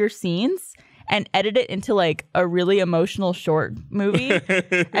all your scenes and edit it into like a really emotional short movie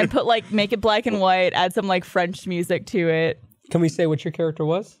and make it black and white, add some like French music to it. Can we say what your character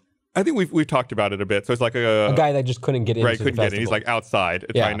was? I think we've talked about it a bit. So it's like A guy that just couldn't get into right, the couldn't get in. festival. He's like outside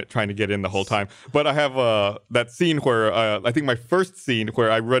Yeah. trying to get in the whole time. But I have that scene where I think my first scene where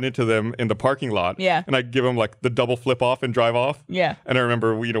I run into them in the parking lot. Yeah. And I give them like the double flip off and drive off. Yeah. And I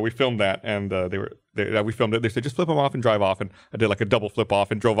remember we filmed that and we filmed it. They said just flip them off and drive off, and I did like a double flip off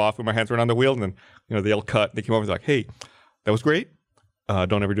and drove off with my hands around the wheel, and then they all cut. They came over and was like, hey, that was great.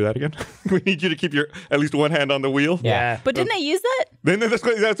 Don't ever do that again. We need you to keep at least one hand on the wheel. Yeah. But didn't they use that? Then that's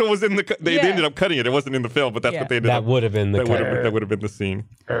what was in the. They ended up cutting it. It wasn't in the film, but that's what they ended that up. would have been the That would have been the scene.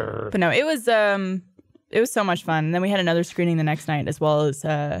 But no, it was so much fun. And then we had another screening the next night, as well as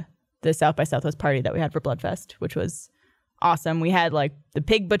the South by Southwest party that we had for Bloodfest, which was awesome. We had like the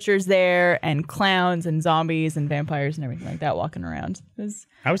pig butchers there and clowns and zombies and vampires and everything like that walking around. It was,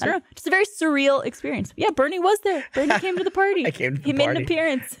 I don't know, just a very surreal experience. Yeah, Bernie was there. Bernie came to the party. I came to the He made an party.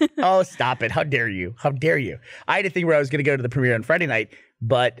 appearance. Oh, stop it. How dare you? How dare you? I had a thing where I was going to go to the premiere on Friday night,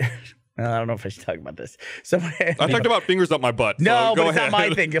 but I don't know if I should talk about this. I talked about fingers up my butt. No, so but go it's ahead. not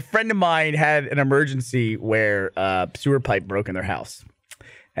my thing. A friend of mine had an emergency where a sewer pipe broke in their house,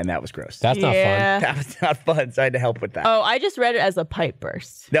 and that was gross. That's not fun. That was not fun, so I had to help with that. Oh, I just read it as a pipe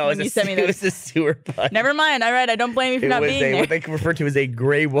burst. no, when you sent me it this. was a sewer pipe. Never mind. I read. I don't blame you for It not was being there. what they refer to as a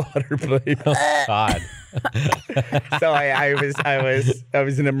gray water pipe. God. So I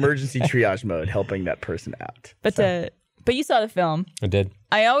was in emergency triage mode, helping that person out. But you saw the film. I did.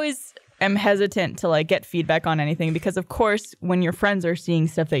 I always am hesitant to like get feedback on anything because, of course, when your friends are seeing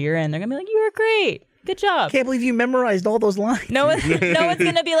stuff that you're in, they're gonna be like, "You were great, good job." Can't believe you memorized all those lines. No one's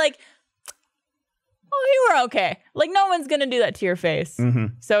gonna be like, "Oh, you were okay." Like, no one's gonna do that to your face.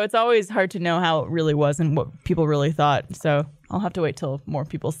 So it's always hard to know how it really was and what people really thought. So I'll have to wait till more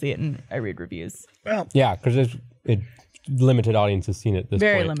people see it and I read reviews. Well, Yeah, because limited audience has seen it at this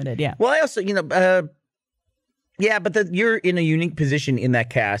Very point. limited, yeah. Well, I also, yeah, but you're in a unique position in that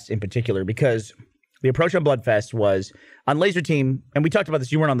cast in particular because the approach on Bloodfest was on Laser Team, and we talked about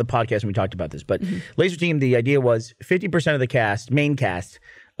this. You weren't on the podcast when we talked about this, but Laser Team, the idea was 50% of the cast, main cast,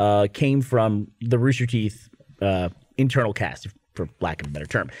 came from the Rooster Teeth internal cast, for lack of a better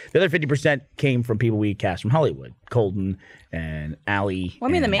term. The other 50% came from people we cast from Hollywood, Colton and Allie. Well,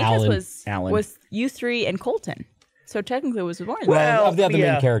 I mean, the and main Alan. cast was you three and Colton. So technically it was more than that. Well, of the other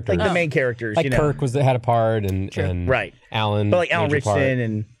main characters. like the main characters, Like Kirk had a part, and Right. Alan, but like Alan major part. Richardson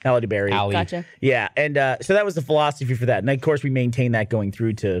and Halle Berry. Allie. Gotcha. Yeah, and so that was the philosophy for that. And of course, we maintained that going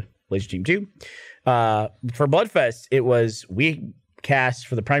through to Laser Team 2. For Bloodfest, it was we cast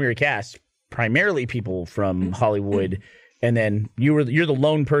for the primary cast, primarily people from Hollywood. And then you're the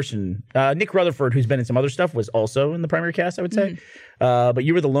lone person. Nick Rutherford, who's been in some other stuff, was also in the primary cast, I would say. But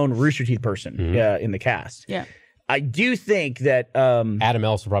you were the lone Rooster Teeth person in the cast. Yeah. I do think that Adam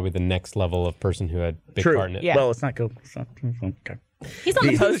Ellis was probably the next level of person who had a big true. part in it. Yeah. Well, let's not go. Okay. He's on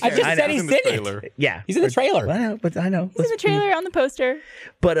the poster. I just I said know. he's in in the it. trailer. Yeah, He's in the trailer. I know. He's in the trailer on the poster.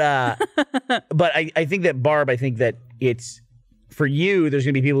 But I think that Barb, I think that it's for you. There's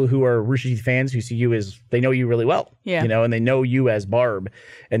going to be people who are Rooster Teeth fans who see you as they know you really well. Yeah. and they know you as Barb,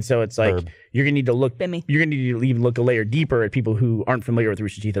 and so it's like Barb. you're going to need to look. Bimmy. You're going to need to even look a layer deeper at people who aren't familiar with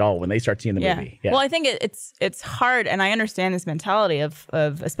Rooster Teeth at all when they start seeing the movie. Yeah. Well, I think it's hard, and I understand this mentality of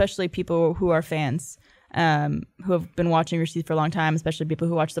especially people who are fans, who have been watching Rooster Teeth for a long time, especially people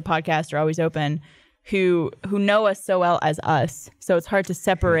who watch the podcast or Always Open, who know us so well as us. So it's hard to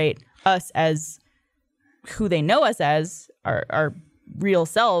separate us as who they know us as, our real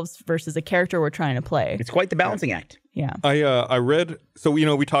selves, versus a character we're trying to play. it's quite the balancing act. Yeah. I read, so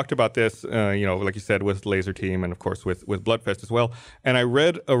we talked about this, like you said, with Laser Team and of course with Bloodfest as well. And I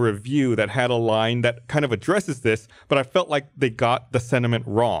read a review that had a line that kind of addresses this, but I felt like they got the sentiment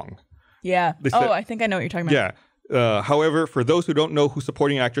wrong. Yeah. They said- I think I know what you're talking about. Yeah. However, for those who don't know who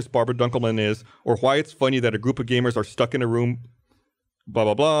supporting actress Barbara Dunkelman is, or why it's funny that a group of gamers are stuck in a room, blah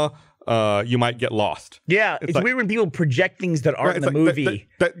blah blah, you might get lost. Yeah, it's like- weird when people project things that aren't in the It's like movie.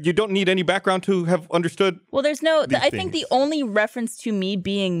 that you don't need any background to have understood. Well, there's no. These I think the things. only reference to me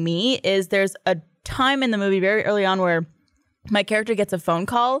being me is there's a time in the movie very early on where my character gets a phone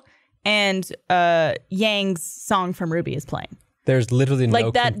call and Yang's song from Ruby is playing. There's literally no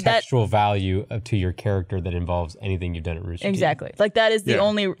Like that contextual value to your character that involves anything you've done at Rooster Teeth. exactly. Like that is the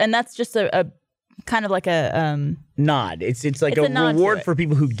only, and that's just a kind of like a nod. It's like It's a a nod to reward it. for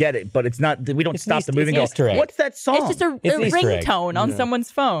people who get it, but it's not. We don't stop the movie and go, Easter egg. "What's that song?" It's just a It's an Easter egg. ringtone on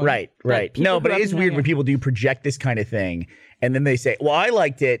someone's phone. Right. that people No, grew but up it is weird knowing when people do project this kind of thing, and then they say, "Well, I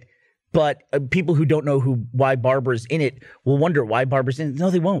liked it," but people who don't know why Barbara's in it will wonder why Barbara's in it. No,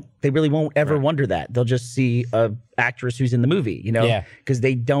 they won't. They really won't ever wonder that. They'll just see a actress who's in the movie, Yeah. because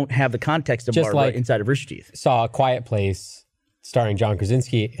they don't have the context of Just Barbara like- inside of Rooster Teeth. Saw A Quiet Place starring John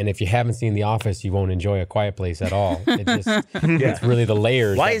Krasinski, and if you haven't seen The Office, you won't enjoy A Quiet Place at all. It just, it's really the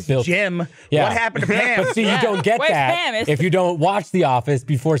layers. Why that is built- Jim? Yeah. What happened to Pam? But see, you don't get Where's that Pam? if you don't watch The Office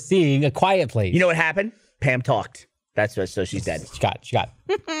before seeing A Quiet Place. You know what happened? Pam talked. That's what. So she's dead. She got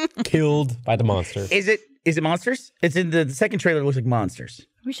killed by the monster. Is it monsters? It's in the second trailer. It looks like monsters.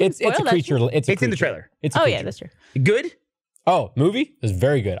 We shouldn't It's a spoil that creature. shit. It's in the creature. trailer. It's a Oh creature. yeah, that's true. Good. Oh, movie? It's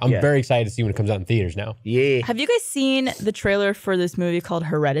very good. I'm Yeah. very excited to see when it comes out in theaters now. Yeah. Have you guys seen the trailer for this movie called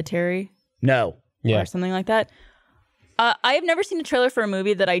Hereditary No. Yeah. or something like that? I have never seen a trailer for a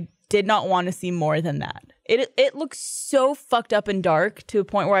movie that I did not want to see more than that. It looks so fucked up and dark to a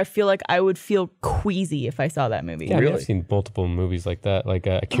point where I feel like I would feel queasy if I saw that movie. Yeah, I mean, Really? I've seen multiple movies like that. Like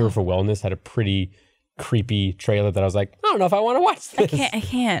A Cure for Wellness had a pretty creepy trailer that I was like, I don't know if I want to watch this.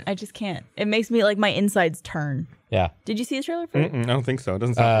 I just can't. It makes me like my insides turn. Yeah. Did you see the trailer for it? I don't think so. It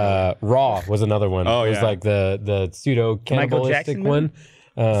doesn't sound Raw was another one. Oh, it was yeah. like the pseudo cannibalistic Jackson one.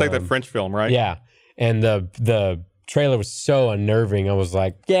 it's like that French film, right? Yeah. And the trailer was so unnerving. I was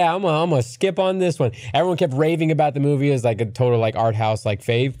like, yeah, I'm gonna skip on this one. Everyone kept raving about the movie as like a total like art house like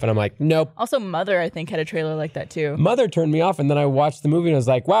fave, but I'm like, nope. Also, Mother, I think, had a trailer like that too. Mother turned me off, and then I watched the movie and I was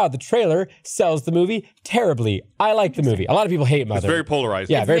like, wow, the trailer sells the movie terribly. I like the movie. A lot of people hate Mother. It's very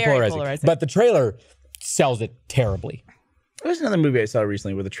polarizing. Yeah, very very polarizing. polarizing. But the trailer sells it terribly. There was another movie I saw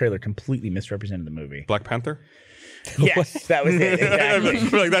recently where the trailer completely misrepresented the movie. Black Panther. Yes, that was it.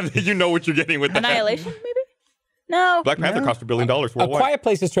 Exactly. Like that, you know what you're getting with that. Annihilation, maybe? No. Black Panther cost $1 billion A worldwide. Quiet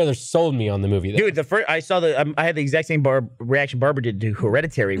Place's trailer sold me on the movie. Though. Dude, the first I saw I had the exact same reaction Barbara did to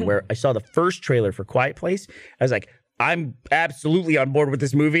Hereditary, where I saw the first trailer for Quiet Place. I was like, I'm absolutely on board with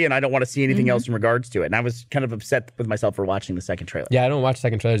this movie, and I don't want to see anything else in regards to it. And I was kind of upset with myself for watching the second trailer. Yeah, I don't watch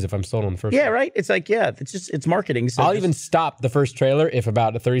second trailers if I'm sold on the first Yeah, one. right. It's like, it's marketing. So I'll just- even stop the first trailer if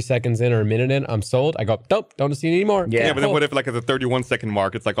about 30 seconds in or a minute in, I'm sold. I go, nope, don't see it anymore. Yeah. Yeah, but then what if like at the 31-second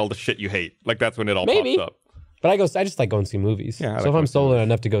mark, it's like all the shit you hate? Like that's when it all Maybe. pops up. But I just like going to see movies. Yeah, I so like if I'm going to sold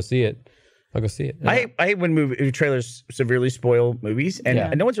enough to go see it, I'll go see it. I hate when trailers severely spoil movies,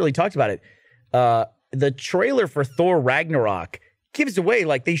 and no one's really talked about it. The trailer for Thor Ragnarok gives away,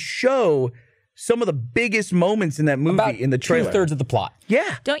 like they show some of the biggest moments in that movie about in the trailer. 2/3 of the plot.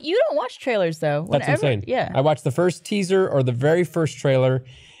 Yeah. Don't watch trailers though. That's insane. Yeah. I watched the first teaser or the very first trailer,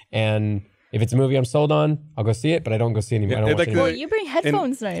 and if it's a movie I'm sold on, I'll go see it, but I don't go see it anymore. I don't it's watch like it Well, anymore. you bring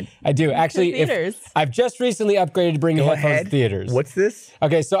headphones tonight. I do. Actually, theaters. I've just recently upgraded to bringing Go headphones ahead. to theaters. What's this?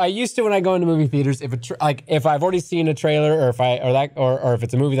 Okay, so I used to when I go into movie theaters, if I've already seen a trailer or if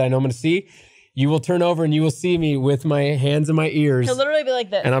it's a movie that I know I'm going to see, you will turn over and you will see me with my hands in my ears, He'll literally be like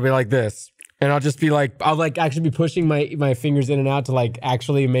this. and I'll be like this, and I'll just be like, I'll like actually be pushing my fingers in and out to like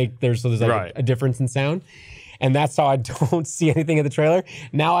actually make there's like Right. a difference in sound. And that's how I don't see anything in the trailer.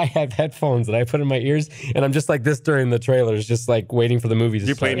 Now I have headphones that I put in my ears, and I'm just like this during the trailers, just like waiting for the movie to Do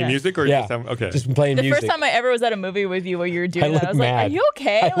you play start. any music or you Yeah, just have, okay? just playing the music. first time I ever was at a movie with you where you were doing I that, look I was like, mad. "Are you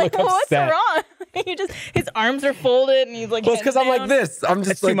okay? I Like, look what's upset. wrong?" His arms are folded and he's like, Well, it's because I'm hands like down. this. I'm just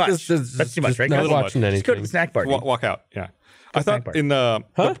That's like too much. this. That's too much, just right, Not guys? A little watching much. Just go to anything. the snack bar. dude. Walk out. Yeah. I snack thought bar. in the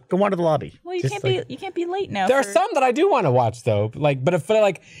Go on to the lobby. Well, you Just can't like- be late now. There are for- some that I do want to watch though, like, but if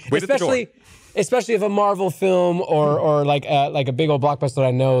like, Wait at the door. especially if a Marvel film or like a big old blockbuster,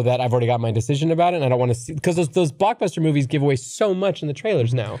 I know that I've already got my decision about it, and I don't want to see because those blockbuster movies give away so much in the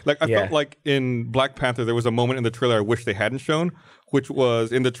trailers now. Like I Yeah. felt like in Black Panther there was a moment in the trailer I wish they hadn't shown, which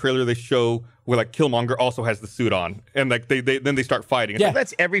was in the trailer they show where like Killmonger also has the suit on, and like they start fighting. It's Yeah. like,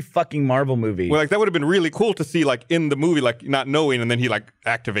 That's every fucking Marvel movie. well, like that would have been really cool to see like in the movie, like not knowing, and then he like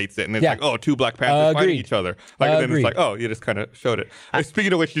activates it, and it's Yeah. like, oh, two Black Panthers fighting Agreed. each other. Like and then Agreed. it's like, oh, you just kind of showed it.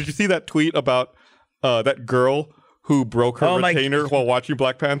 Speaking of which, did you see that tweet about that girl who broke her Oh my- retainer while watching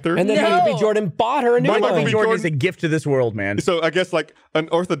Black Panther? And then No. Michael B. Jordan bought her a new Michael one. B. Jordan Jordan- is a gift to this world, man. So I guess like an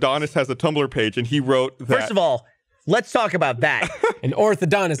orthodontist has a Tumblr page, and he wrote that. First of all, Let's talk about that. An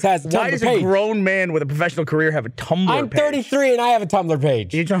orthodontist has a Tumblr Why does page. a grown man with a professional career have a Tumblr I'm page? 33 and I have a Tumblr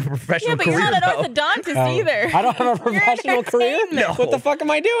page. You don't have a professional Yeah, but career. you're not though. an orthodontist either. I don't have a professional career. entertainment. What the fuck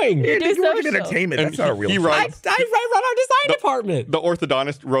am I doing? You do work in social. entertainment. And That's not a real he job. writes- I run our design department. The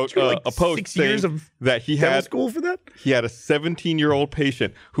orthodontist wrote like a post 6 years saying of that he dental had school for that? he had a 17-year-old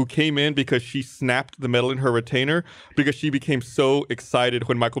patient who came in because she snapped the metal in her retainer because she became so excited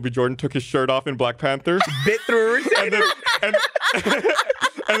when Michael B. Jordan took his shirt off in Black Panther. Bit through a retainer. and,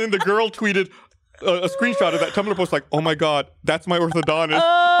 and then the girl tweeted a screenshot of that Tumblr post like, "Oh my God, that's my orthodontist.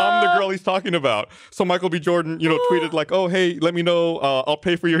 I'm the girl he's talking about." So Michael B. Jordan, tweeted like, "Oh hey, let me know. I'll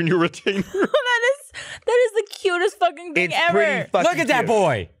pay for your new retainer." that is the cutest fucking thing It's ever. pretty fucking Look at that cute.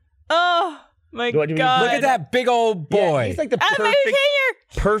 boy. Oh my What do you mean? god! Look at that big old Yeah, boy. he's like the I'm a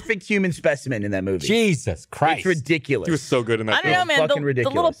perfect human specimen in that movie. Jesus Christ. It's ridiculous. He was so good in that I don't know, film. man. fucking The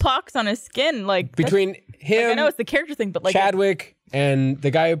ridiculous. little pox on his skin, like Between that's- him, like, I know it's the character thing, but like Chadwick, and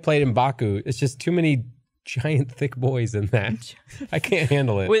the guy who played in Baku, it's just too many giant, thick boys in that. I can't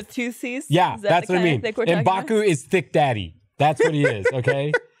handle it. with two C's. Yeah, Is that that's the what I kind of mean. thick we're And talking Baku is thick daddy. That's what he is,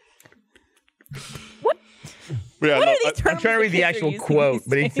 okay? Yeah, What no, are these terms I'm trying to read the kids are actual using quote, these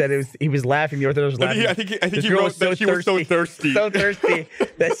but he days? said he was laughing. The orthodox was laughing. I think This he girl wrote that she was so thirsty. so thirsty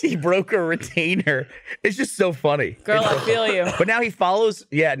that she broke her retainer. It's just so funny. Girl, I feel you. But now he follows.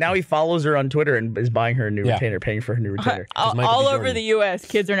 Yeah, now he follows her on Twitter and is buying her a new Yeah. retainer, paying for her new retainer. all Michael B. over Jordan. the U.S.,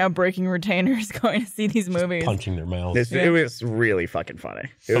 kids are now breaking retainers, going to see these movies. Punching their mouths. It was really fucking funny.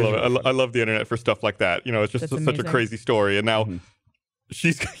 It I was love it. really I love the internet for stuff like that. It's just That's such a amazing. crazy story. And now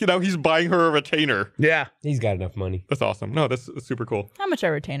she's, he's buying her a retainer. yeah, He's got enough money. That's awesome. No, that's super cool. How much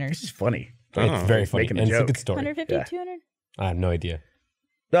are retainers? it's just funny. It's very funny. making a And it's a joke. good story. 150, Yeah. 200? I have no idea.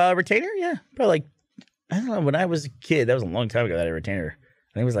 Retainer, yeah, probably like I don't know. When I was a kid, that was a long time ago. That I had a retainer.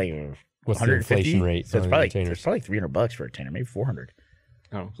 I think it was like What's the 150. inflation rate So it's on probably retainers? it's probably $300 for a retainer, maybe 400.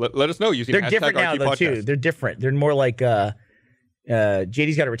 Oh, let us know using They're hashtag different now RT though too. podcast. They're different. They're more like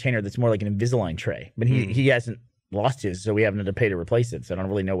JD's got a retainer that's more like an Invisalign tray, but he hasn't lost his, so we haven't had to pay to replace it. So I don't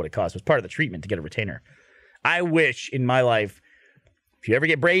really know what it costs. It was part of the treatment to get a retainer. I wish in my life, if you ever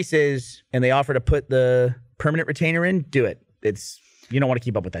get braces and they offer to put the permanent retainer in, do it. You don't want to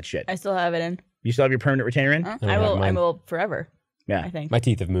keep up with that shit. I still have it in. You still have your permanent retainer in? I don't have will. I mine. will forever. Yeah. I think. My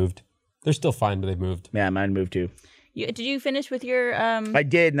teeth have moved. They're still fine, but they've moved. Yeah, mine moved too. Did you finish with your? I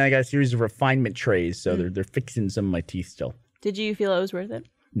did, and I got a series of refinement trays, so they're fixing some of my teeth still. Did you feel it was worth it?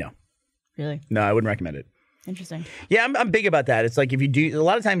 No, Really no, I wouldn't recommend it. interesting. Yeah, I'm big about that. It's like if you do, a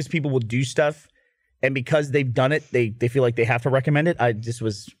lot of times people will do stuff, and because they've done it, they feel like they have to recommend it.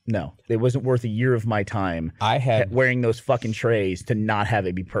 It wasn't worth a year of my time I had wearing those fucking trays to not have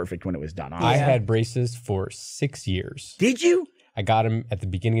it be perfect when it was done. I Honestly. had braces for 6 years. Did you? I got them at the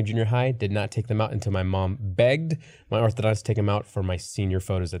beginning of junior high, did not take them out until my mom begged my orthodontist to take them out for my senior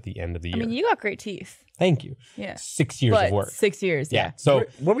photos at the end of the I year. mean, you got great teeth. Thank you. Yeah. 6 years But of work. 6 years. Yeah. So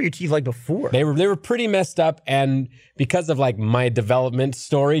What were your teeth like before? they were pretty messed up, and because of like my development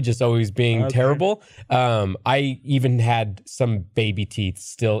story just always being terrible, I even had some baby teeth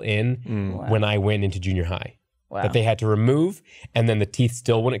still in when I went into junior high. Wow. That they had to remove, and then the teeth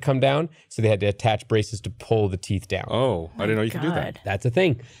still wouldn't come down, so they had to attach braces to pull the teeth down. Oh, I didn't know you could do that. God. That's a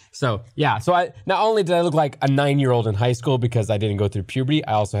thing. So yeah, so I not only did I look like a 9-year-old in high school because I didn't go through puberty,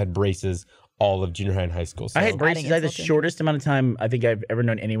 I also had braces all of junior high and high school. So I had braces. Adding I had the insult to shortest amount of time I think I've ever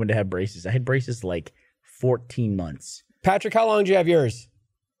known anyone to have braces. I had braces like 14 months. Patrick, how long do you have yours?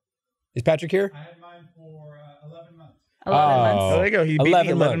 Is Patrick here? I had mine for 11 months. 11 months. Oh, there you go. He beat 11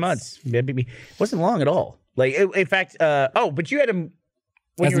 me 11 months. months. Yeah, beat me. Wasn't long at all. Like, in fact, but you had him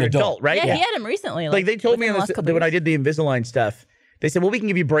when As you were an an adult, right? Yeah, he had him recently. Like they told me within on the last this, couple when I years. did the Invisalign stuff, they said, well, we can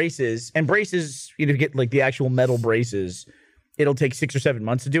give you braces, and braces, get like the actual metal braces. It'll take 6 or 7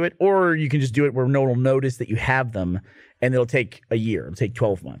 months to do it, or you can just do it where no one will notice that you have them, and it'll take a year. It'll take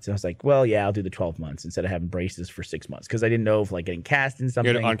 12 months. And I was like, well, yeah, I'll do the 12 months instead of having braces for 6 months because I didn't know if like getting cast in You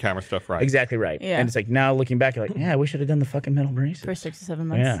something. had on camera stuff, right? Exactly right. Yeah. And it's like now looking back, you're like, yeah, I wish I'd have done the fucking metal braces. for 6 to 7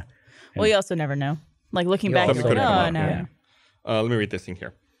 months. Yeah. Well, you also never know. Like looking You back, also you're like, could've come oh up, no. yeah. Let me read this thing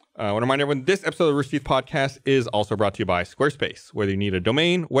here. I want to remind everyone this episode of the Rooster Teeth podcast is also brought to you by Squarespace. Whether you need a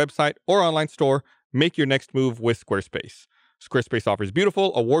domain, website, or online store, make your next move with Squarespace. Squarespace offers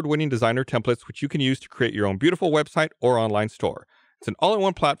beautiful, award-winning designer templates which you can use to create your own beautiful website or online store. It's an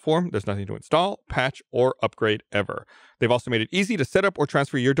all-in-one platform. There's nothing to install, patch, or upgrade ever. They've also made it easy to set up or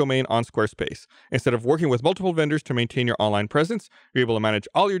transfer your domain on Squarespace. Instead of working with multiple vendors to maintain your online presence, you're able to manage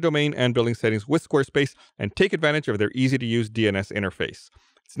all your domain and billing settings with Squarespace and take advantage of their easy-to-use DNS interface.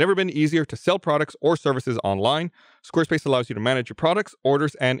 It's never been easier to sell products or services online. Squarespace allows you to manage your products,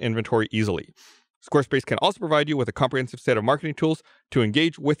 orders, and inventory easily. Squarespace can also provide you with a comprehensive set of marketing tools to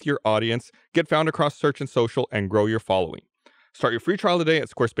engage with your audience, get found across search and social, and grow your following. Start your free trial today at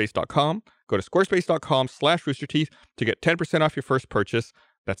squarespace.com. Go to squarespace.com/roosterteeth to get 10% off your first purchase.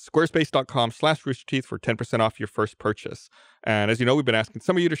 That's squarespace.com/roosterteeth for 10% off your first purchase. And as you know, we've been asking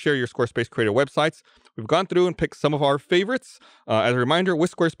some of you to share your Squarespace creator websites. We've gone through and picked some of our favorites. As a reminder,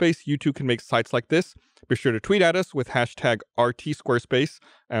 with Squarespace, you too can make sites like this. Be sure to tweet at us with hashtag #RTSquarespace.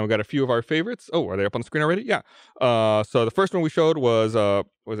 And we've got a few of our favorites. Oh, are they up on the screen already? Yeah. So the first one we showed was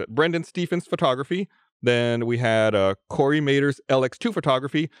it Brendan Stephens Photography? Then we had Corey Mader's LX2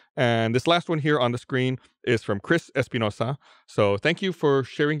 Photography. And this last one here on the screen is from Chris Espinosa. So thank you for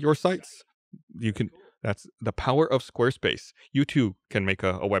sharing your sites. That's the power of Squarespace. You too can make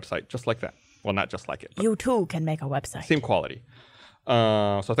a website just like that. Well, not just like it. You too can make a website. Same quality.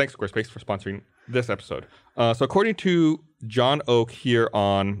 So thanks, Squarespace, for sponsoring this episode. So according to John Oak here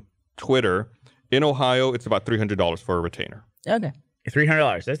on Twitter, in Ohio, it's about $300 for a retainer. Okay.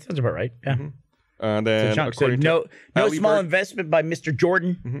 $300. That sounds about right. Yeah. And then according no to small Bird, investment by Mr.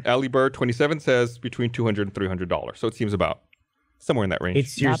 Jordan. Ali Bird 27 says between $200 and $300. So it seems about somewhere in that range.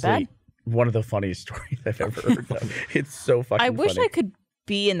 It's seriously one of the funniest stories I've ever heard of. It's so fucking I wish funny. I could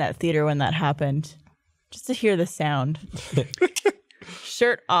be in that theater when that happened, just to hear the sound.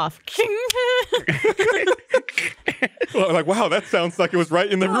 Shirt off. Well, like, wow, that sounds like it was right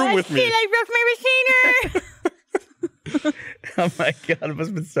in the room with me. I broke my retainer. Oh my God, it must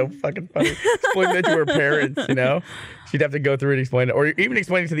have been so fucking funny. Explain that to her parents, you know? She'd have to go through and explain it, or even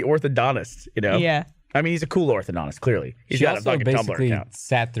explain it to the orthodontist, you know? Yeah. I mean, he's a cool orthodontist, clearly. He's She got a also fucking Tumblr basically account.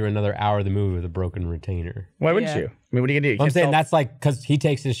 sat through another hour of the movie with a broken retainer. Why wouldn't Yeah. you? I mean, what are you going to do? I'm saying that's like because he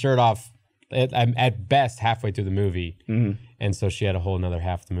takes his shirt off at best halfway through the movie, and so she had a whole another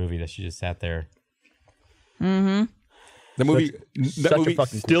half of the movie that she just sat there. The movie, such a fucking cool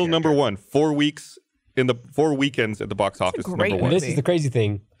still character. number one. 4 weeks in the 4 weekends at the box office. great Number one. movie. This is the crazy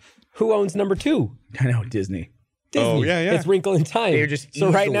thing. Who owns number 2? I know, Disney. Disney. Oh, yeah, yeah. It's Wrinkle in Time. They're just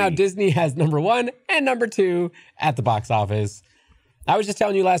so right now easily- Disney has number 1 and number 2 at the box office. I was just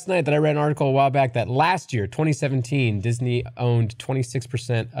telling you last night that I read an article a while back that last year, 2017, Disney owned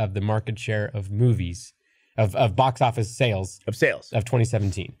 26% of the market share of movies, of box office sales Of sales. of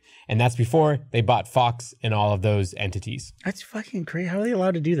 2017. And that's before they bought Fox and all of those entities. That's fucking crazy. How are they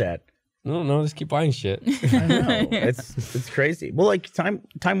allowed to do that? I don't know, just keep buying shit. I know. It's crazy. Well, like Time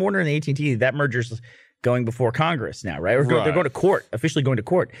Warner and the AT&T, that merger's going before Congress now, right? They're Right. going to court, officially going to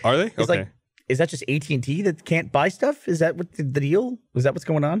court. Are they? It's Okay. like, is that just AT&T that can't buy stuff? Is that what the deal? Is that what's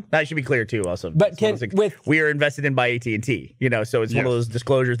going on? That should be clear too. Also, But It's one of those things. we are invested in by AT&T. You know, so it's one of Yes. those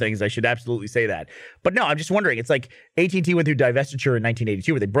disclosure things. I should absolutely say that. But no, I'm just wondering. It's like AT&T went through divestiture in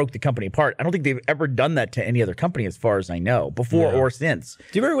 1982, where they broke the company apart. I don't think they've ever done that to any other company, as far as I know, before or since.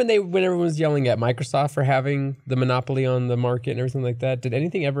 Do you remember when everyone was yelling at Microsoft for having the monopoly on the market and everything like that? Did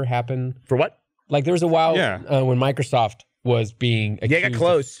anything ever happen? For what? Like there was a while Yeah. when Microsoft was being accused Yeah, it got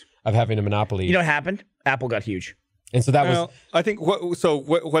close. of having a monopoly. You know what happened? Apple got huge. and so that was Well, I think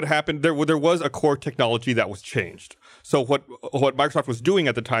what happened there was a core technology that was changed. So what Microsoft was doing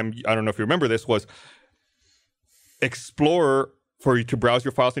at the time, I don't know if you remember this, was Explorer for you to browse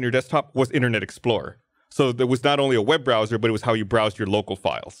your files on your desktop was Internet Explorer. So there was not only a web browser, but it was how you browsed your local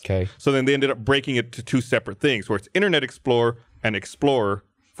files. Okay. So then they ended up breaking it to two separate things, where it's Internet Explorer and Explorer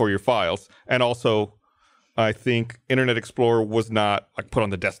for your files, and also I think Internet Explorer was not like put on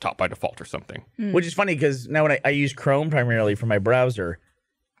the desktop by default or something. Which is funny because now when I use Chrome primarily for my browser,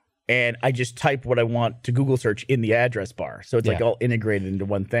 and I just type what I want to Google search in the address bar. So it's like Yeah. all integrated into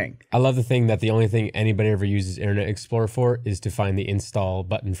one thing. I love the thing that the only thing anybody ever uses Internet Explorer for is to find the install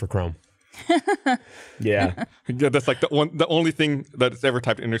button for Chrome. Yeah. Yeah, that's like the only thing that's ever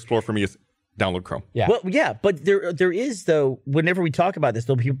typed in Explorer for me is download Chrome. Yeah. Well, yeah, but there is, though, whenever we talk about this,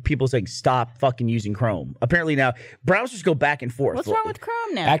 there'll be people saying, stop fucking using Chrome. Apparently now, browsers go back and forth. What's wrong with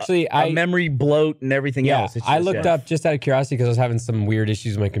Chrome now? Actually, A memory bloat and everything else. It's I just, looked up just out of curiosity because I was having some weird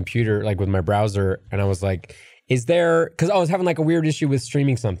issues with my computer, like with my browser, and I was like, is there, because I was having like a weird issue with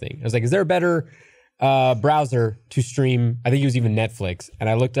streaming something. I was like, is there a better browser to stream? I think it was even Netflix. And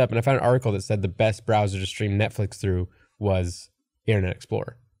I looked up and I found an article that said the best browser to stream Netflix through was Internet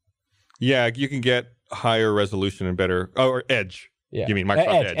Explorer. Yeah, you can get higher resolution and better, or Edge. Yeah. You mean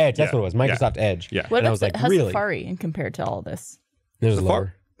Microsoft Edge? Edge, that's Yeah. what it was. Microsoft Edge. Yeah. What and I about was like, how's really? Safari in compared to all this? It was Safari?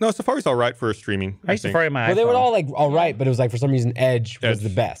 lower. No, Safari's all right for streaming. I use think. Safari on my Well, they were iPhone. all like all right, but it was like for some reason Edge was Edge. the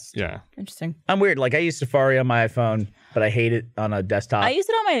best. Yeah. Interesting. I'm weird. Like, I use Safari on my iPhone, but I hate it on a desktop. I use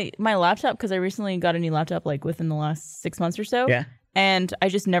it on my laptop because I recently got a new laptop like within the last 6 months or so. Yeah. And I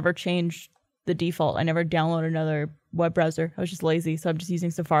just never changed the default. I never download another web browser. I was just lazy, so I'm just using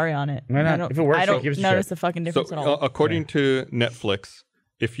Safari on it. Why not? If it works, I don't give us a notice shot. the fucking difference So at all. according to Netflix,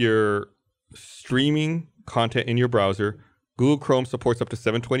 if you're streaming content in your browser, Google Chrome supports up to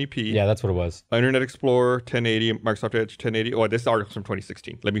 720p. Yeah, that's what it was. Internet Explorer 1080, Microsoft Edge 1080. Oh, this article's from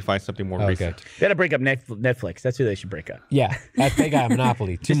 2016. Let me find something more recent. They got to break up Netflix. That's who they should break up. Yeah, they got a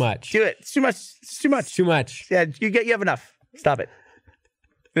monopoly. Too much. Do it. It's too much. It's too much. Too much. Yeah, you have enough. Stop it.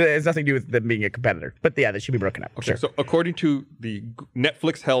 It has nothing to do with them being a competitor. But yeah, they should be broken up. Okay, Sure. so according to the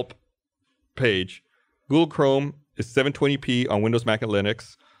Netflix help page, Google Chrome is 720p on Windows, Mac, and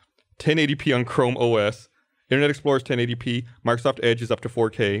Linux, 1080p on Chrome OS, Internet Explorer is 1080p, Microsoft Edge is up to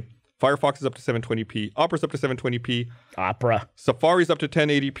 4K, Firefox is up to 720p, Opera's up to 720p, Opera. Safari's up to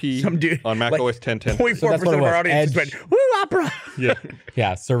 1080p Some dude on Mac like, OS 1010. 0.4% So that's what it of our was. audience Edge. just went, woo, Opera. Yeah,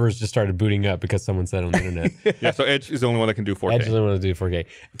 Yeah, servers just started booting up because someone said on the internet. yeah. So Edge is the only one that can do 4K. Edge only want to do 4K.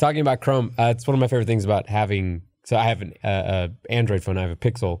 Talking about Chrome, it's one of my favorite things about having. So I have an Android phone. I have a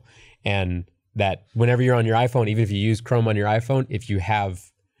Pixel, and that whenever you're on your iPhone, even if you use Chrome on your iPhone, if you have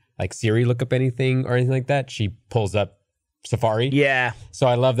like Siri look up anything or anything like that, she pulls up Safari. Yeah. So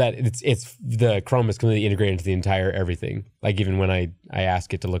I love that it's the Chrome is completely integrated into the entire everything. Like even when I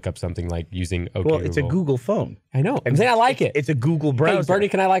ask it to look up something like using OK Well, it's a Google phone. I know. I'm saying I like it. It's a Google Hey, browser. Bernie,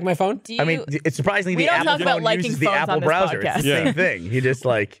 can I like my phone? Do I mean, you- it's surprisingly We the don't Apple talk about phone liking uses the phones Apple on this browser. podcast. It's the same thing. You just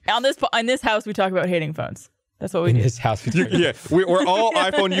like on this house, we talk about hating phones. That's what we In do. this house. Yeah, we're all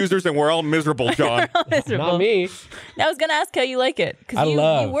iPhone users and we're all miserable, John. Miserable. Not me. I was gonna ask how you like it I because you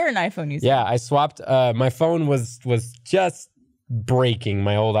love- were an iPhone user. Yeah, I swapped. My phone was just breaking,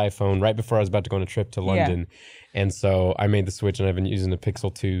 my old iPhone, right before I was about to go on a trip to London. And so I made the switch, and I've been using the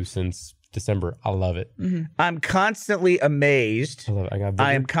Pixel 2 since December. I love it. I'm constantly amazed. I love it. I got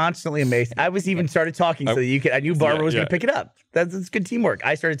I am constantly amazed. I was even started talking so that you could. I knew Barbara was going yeah. to pick it up. That's good teamwork.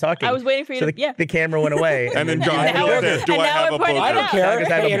 I started talking. I was waiting for you so to- yeah. the camera went away, And then And John now we're- said, "Do and I now have we're a pointing booger?" it I don't out. care.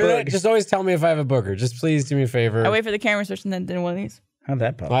 Because I have Hey, a internet, bug. just always tell me if I have a booger. Just please do me a favor. I wait for the camera switch and then do one of these. How'd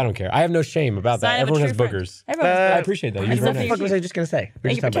that pop? Well, I don't care. I have no shame about that. Sign of a Everyone has true friend. boogers. Everyone has I boogers. appreciate that. You're That's very What the something nice. fuck was I just going to say? We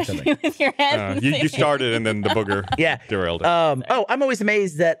were Thank just you talking for about something. touching me with your head. You started and then the booger Yeah. derailed it. I'm always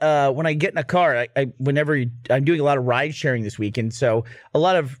amazed that when I get in a car, I'm doing a lot of ride sharing this week, and so a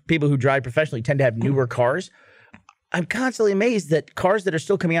lot of people who drive professionally tend to have newer cars. I'm constantly amazed that cars that are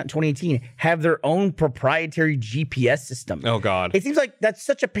still coming out in 2018 have their own proprietary GPS system. Oh, God. It seems like that's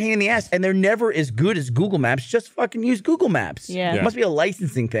such a pain in the ass, and they're never as good as Google Maps. Just fucking use Google Maps. Yeah. It must be a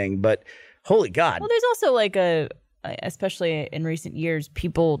licensing thing, but holy God. Well, there's also like especially in recent years,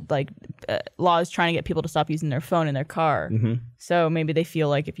 people like laws trying to get people to stop using their phone in their car. Mm-hmm. So maybe they feel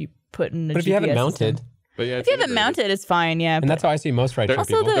like if you put in a But if you have it GPS mounted, system- But yeah, if you have it mounted, it's fine. Yeah. and that's how I see most ride share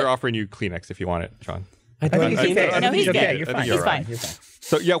Also people. the- they're offering you Kleenex if you want it, John. I I don't think I- he's I- okay. I No, think he's you're good. okay. You're I fine. think you're He's all right. fine.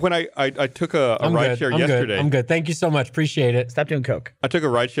 So yeah, when I took a I'm ride good. share I'm yesterday. good. I'm good. Thank you so much. Appreciate it. Stop doing coke. I took a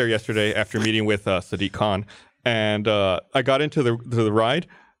ride share yesterday after meeting with Sadiq Khan, and I got into the ride,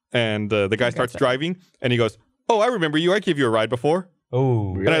 and the guy starts driving, and he goes, "Oh, I remember you. I gave you a ride before."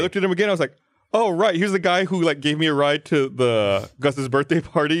 Oh, And I looked at him again. I was like, "Oh, right. Here's the guy who like gave me a ride to the Gus's birthday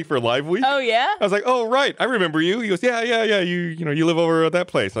party for Live Week." Oh yeah. I was like, "Oh, right. I remember you." He goes, "Yeah. You live over at that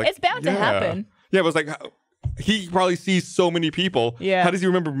place." Like, It's bound to yeah. happen. Yeah, but it's like he probably sees so many people. Yeah. How does he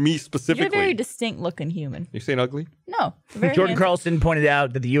remember me You're a specifically? very distinct looking human. You saying ugly? No. Very Jordan handsome. Carlson pointed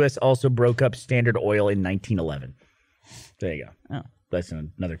out that the U.S. also broke up Standard Oil in 1911. There you go. Oh. That's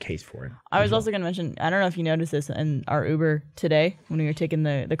another case for it. I was also going to mention, I don't know if you noticed this in our Uber today when we were taking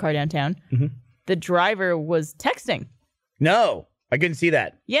the car downtown. Mm-hmm. The driver was texting. No, I couldn't see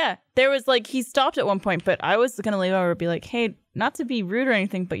that. Yeah. There was like, he stopped at one point, but I was going to leave over and be like, hey, not to be rude or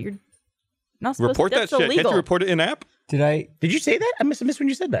anything, but you're not supposed Report to. that That's shit. illegal. Can't you report it in app? did Did you say that? I must have missed when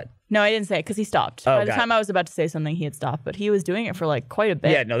you said that. No, I didn't say it because he stopped. Oh, By the got time it. I was about to say something, he had stopped, but he was doing it for like quite a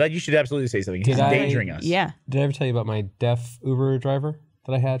bit. Yeah, no, that you should absolutely say something. He's Did I- endangering us. Yeah. I ever tell you about my deaf Uber driver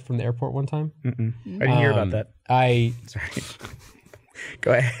that I had from the airport one time? I didn't hear about that. I Sorry.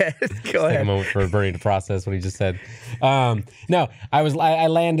 Go ahead. Go take a ahead. moment for Bernie to process what he just said. No, I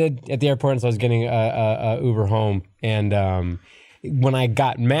landed at the airport, and so I was getting a Uber home, and when I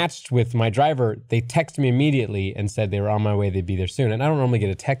got matched with my driver, they texted me immediately and said they were on my way, they'd be there soon. And I don't normally get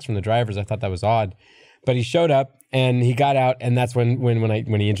a text from the drivers. I thought that was odd, but he showed up and he got out, and that's when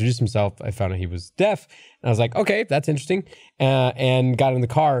he introduced himself, I found out he was deaf, and I was like, okay, that's interesting, and got in the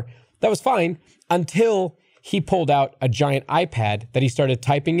car. That was fine until he pulled out a giant iPad that he started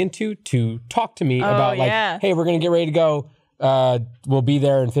typing into to talk to me about yeah. like, hey, we're going to get ready to go. We'll be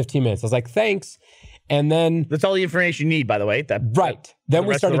there in 15 minutes. I was like, thanks. And then, That's all the information you need, by the way. right. Then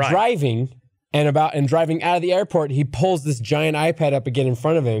we rest of the started ride. driving, And driving out of the airport, he pulls this giant iPad up again in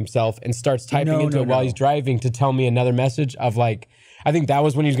front of himself and starts typing into it while he's driving to tell me another message of like, I think that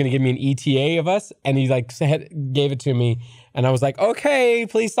was when he was going to give me an ETA of us, and he like gave it to me, and I was like, okay,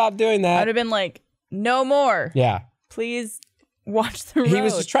 please stop doing that. I'd have been like, no more. Yeah. Please watch the road. He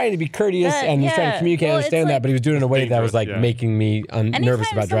was just trying to be courteous and he's trying to communicate and understand that, but he was doing it in a way that was like making me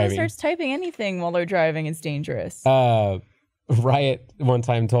nervous about driving. Anytime someone starts typing anything while they're driving, it's dangerous. Riot one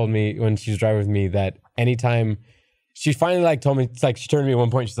time told me when she was driving with me that anytime she finally like told me, it's like she turned to me at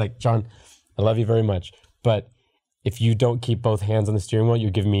one point, she's like, John, I love you very much, but if you don't keep both hands on the steering wheel,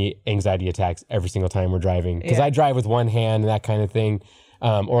 you're giving me anxiety attacks every single time we're driving. Because I drive with one hand and that kind of thing.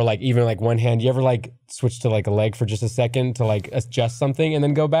 Or like even like one hand. You ever like switch to like a leg for just a second to like adjust something and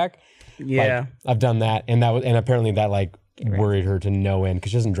then go back? Yeah. Like, I've done that. And apparently that like worried her to no end because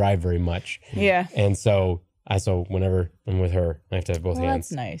she doesn't drive very much. Yeah. And so whenever I'm with her, I have to have both hands.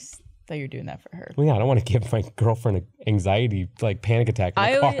 That's nice that you're doing that for her. Well, yeah, I don't want to give my girlfriend an anxiety, like panic attack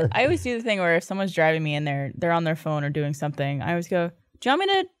in the car. I always do the thing where if someone's driving me and they're on their phone or doing something, I always go, do you want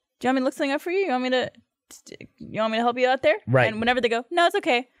me to look something up for you? You want me to help you out there? Right. And whenever they go, no, it's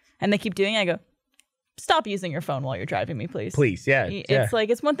okay, and they keep doing it, I go, stop using your phone while you're driving me, please. Please, yeah. It's like,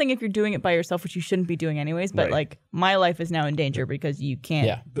 it's one thing if you're doing it by yourself, which you shouldn't be doing anyways, but like my life is now in danger because you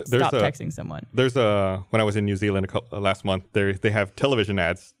can't stop texting someone. There's when I was in New Zealand last month, they have television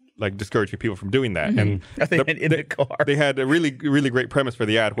ads like discouraging people from doing that. And in the car. They had a really, really great premise for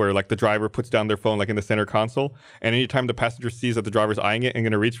the ad where like the driver puts down their phone like in the center console, and anytime the passenger sees that the driver's eyeing it and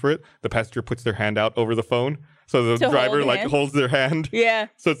going to reach for it, the passenger puts their hand out over the phone. So the driver like holds their hand. Yeah.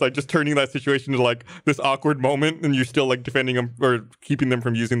 So it's like just turning that situation to like this awkward moment, and you're still like defending them or keeping them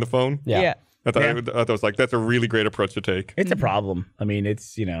from using the phone. Yeah. I thought was like, that's a really great approach to take. It's a problem. I mean,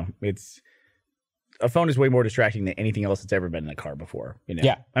 it's a phone is way more distracting than anything else that's ever been in a car before.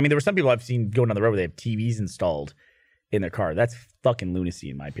 Yeah. I mean, there were some people I've seen going down the road where they have TVs installed in their car. That's fucking lunacy,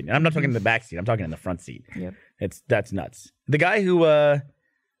 in my opinion. I'm not talking in the back seat. I'm talking in the front seat. Yep. That's nuts. The guy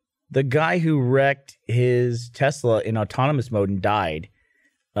who wrecked his Tesla in autonomous mode and died,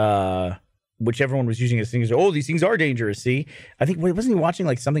 which everyone was using as things. Oh, these things are dangerous. See, I think wasn't he watching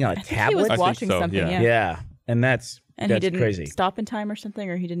like something on a tablet? He was watching something. Yeah, and that's he didn't crazy. Stop in time or something,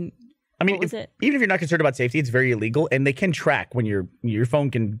 or he didn't. I mean, even if you're not concerned about safety, it's very illegal, and they can track when your phone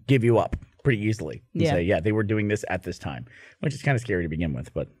can give you up pretty easily and say, they were doing this at this time, which is kind of scary to begin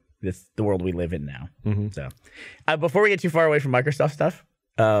with, but it's the world we live in now. Mm-hmm. So, before we get too far away from Microsoft stuff,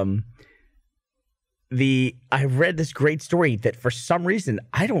 I read this great story that for some reason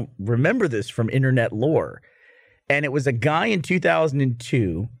I don't remember this from internet lore, and it was a guy in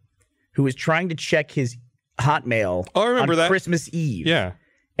 2002 who was trying to check his Hotmail on Christmas Eve. Yeah.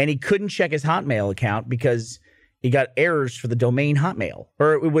 And he couldn't check his Hotmail account because he got errors for the domain Hotmail,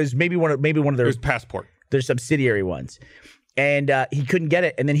 or it was maybe one of their. It was Passport, their subsidiary ones, and he couldn't get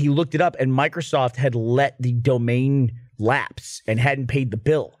it. And then he looked it up, and Microsoft had let the domain lapse and hadn't paid the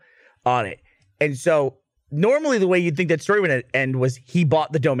bill on it. And so normally the way you'd think that story would end was he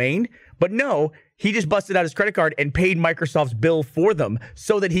bought the domain, but no, he just busted out his credit card and paid Microsoft's bill for them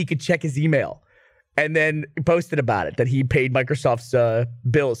so that he could check his email. And then posted about it, that he paid Microsoft's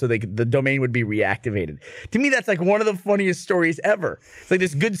bill so the domain would be reactivated. To me, that's like one of the funniest stories ever. It's like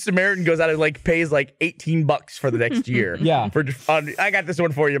this good Samaritan goes out and like pays like $18 for the next year. Yeah. I got this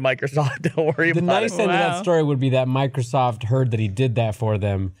one for you, Microsoft. Don't worry about it. The nice end of that story would be that Microsoft heard that he did that for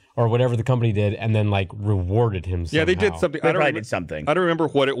them, or whatever the company did, and then like rewarded him somehow. Yeah, they did something. They probably did something. I don't remember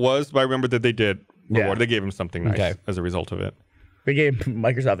what it was, but I remember that they did reward. Yeah. They gave him something nice as a result of it. We gave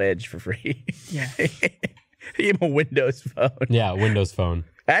Microsoft Edge for free. Yeah. He gave him a Windows phone. Yeah, Windows phone.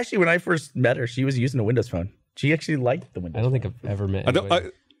 Actually, when I first met her, she was using a Windows phone. She actually liked the Windows I don't think phone. I've ever met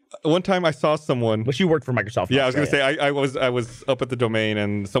anyone. One time I saw someone. Well, she worked for Microsoft. Yeah, I was going to say, I was up at the domain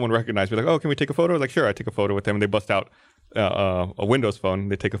and someone recognized me, like, oh, can we take a photo? I was like, sure, I take a photo with them. And they bust out a Windows phone.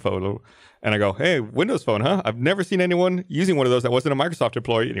 They take a photo. And I go, hey, Windows phone, huh? I've never seen anyone using one of those that wasn't a Microsoft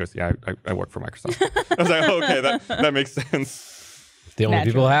employee. And he goes, yeah, I work for Microsoft. I was like, oh, okay, that makes sense. The only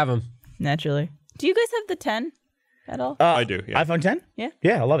people who have them. Naturally. Do you guys have the 10 at all? I do. Yeah. iPhone 10? Yeah.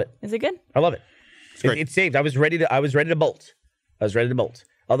 Yeah, I love it. Is it good? I love it. Great. It's saved. I was ready to bolt.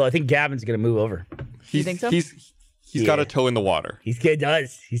 Although I think Gavin's going to move over. You think so? He's got a toe in the water. He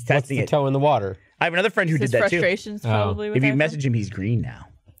does. He's testing What's the toe in the water? I have another friend who His did that too. frustrations probably with If you iPhone. message him, he's green now.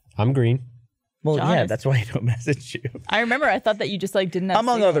 I'm green. Well, John yeah, is- that's why I don't message you. I remember I thought that you just like didn't have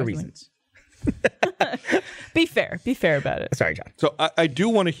Among signal other or something. reasons. Be fair about it. Sorry, John. So I do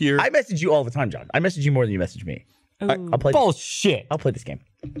want to hear. I message you all the time, John. I message you more than you message me. I'll play. Bullshit. I'll play this game.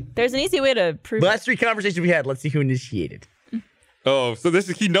 There's an easy way to prove The last 3 conversations we had, let's see who initiated. Oh, so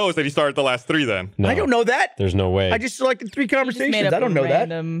he knows that he started the last 3 then. No, I don't know that. There's no way. I just selected 3 Just conversations. made up I don't know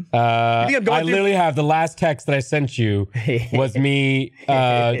random... that. You think I'm going I literally have the last text that I sent you was me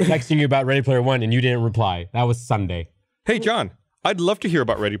texting you about Ready Player One, and you didn't reply. That was Sunday. Hey, John, I'd love to hear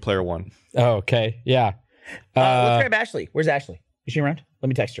about Ready Player One. Oh, okay. Yeah. Let's grab Ashley. Where's Ashley? Is she around? Let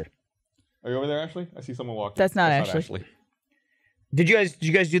me text her. Are you over there, Ashley? I see someone walking. That's not Ashley. Did you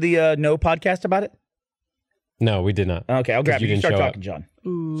guys do the No podcast about it? No, we did not. Okay, I'll grab you you. didn't Start show talking, up.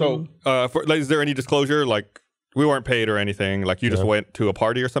 John. So, is there any disclosure? Like, we weren't paid or anything. Like, you just went to a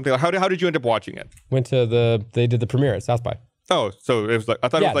party or something. Like, how did you end up watching it? Went to they did the premiere at South by. Oh, so it was like I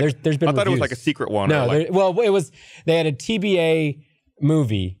thought it was like there's been I thought it was reviews. like a secret one. No, or like, it was they had a TBA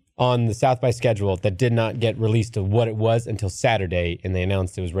movie on the South by schedule that did not get released to what it was until Saturday, and they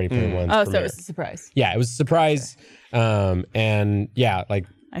announced it was Ready Player One's Oh, premiere. so it was a surprise. Yeah, it was a surprise. And yeah, like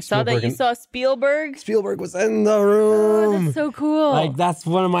I saw that you saw Spielberg. Spielberg was in the Oh, room. that's so cool. Like that's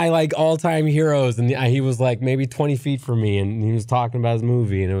one of my like all-time heroes, and he was like maybe 20 feet from me, and he was talking about his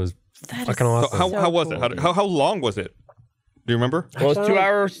movie, and it was That fucking is awesome. how was cool, it? How long was it? Do you remember? Well, it's 2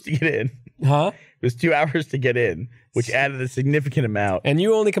 hours to get in. Huh? It was 2 hours to get in, which added a significant amount. And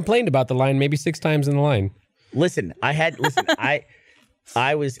you only complained about the line maybe 6 times in the line.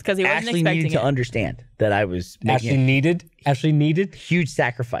 I was 'cause he wasn't Ashley needed expecting to it. understand that I was Ashley making needed a huge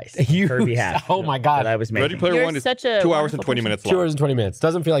sacrifice on Huge. her behalf. Oh my God. that I was making. Ready Player You're One is such a 2 hours and wonderful 20 person. minutes 2 long. hours and 20 minutes.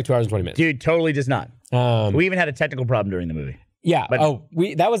 Doesn't feel like 2 hours and 20 minutes. Dude, totally does not. We even had a technical problem during the movie. Yeah. But-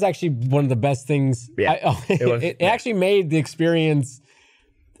 That was actually one of the best things. Yeah. It actually made the experience,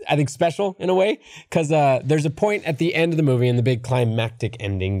 I think, special in a way, because there's a point at the end of the movie, and the big climactic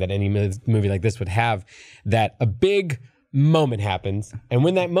ending that any movie like this would have, that a big moment happens, and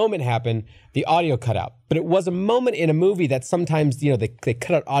when that moment happened, the audio cut out. But it was a moment in a movie that sometimes they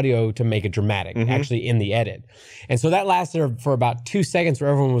cut out audio to make it dramatic, actually in the edit, and so that lasted for about 2 seconds, where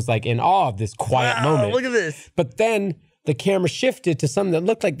everyone was like in awe of this quiet moment. Look at this. But then the camera shifted to something that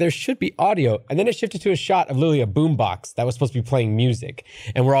looked like there should be audio. And then it shifted to a shot of literally a boombox that was supposed to be playing music.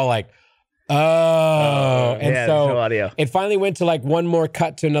 And we're all like, oh. And yeah, so there's no audio. it finally went to like one more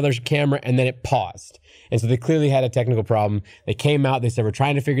cut to another camera, and then it paused. And so they clearly had a technical problem. They came out, they said, we're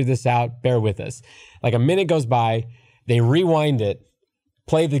trying to figure this out. Bear with us. Like a minute goes by, they rewind it,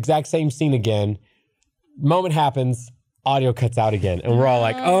 play the exact same scene again. Moment happens, audio cuts out again. And we're all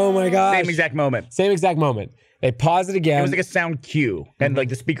like, oh my gosh. Same exact moment. Same exact moment. They pause it again. It was like a sound cue, and like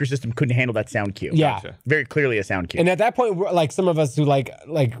the speaker system couldn't handle that sound cue. Yeah. Gotcha. Very clearly a sound cue. And at that point, we're, like some of us who like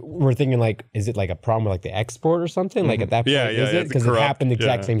we're thinking like, is it like a problem with like the export or something? Like at that point, Yeah, yeah, is yeah, it? it's Because it corrupt. happened the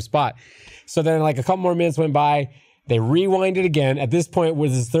exact Yeah. same spot. So then like a couple more minutes went by. They rewind it again. At this point,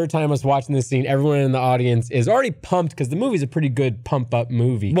 was the third time I was watching this scene. Everyone in the audience is already pumped because the movie's a pretty good pump up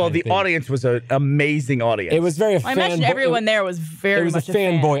movie. well, kind the of thing. audience was an amazing audience. It was very. I imagine everyone there was very It was much a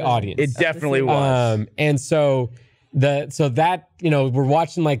fanboy fan. audience. It definitely was. And so that we're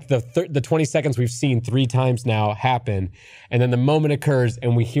watching like the 20 seconds we've seen 3 times now happen, and then the moment occurs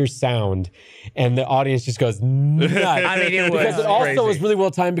and we hear sound, and the audience just goes nuts. I mean, it was because it also crazy. was really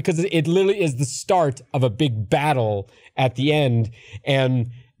well timed because it literally is the start of a big battle at the end, and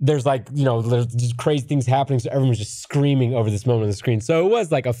there's like there's just crazy things happening, so everyone's just screaming over this moment on the screen. So it was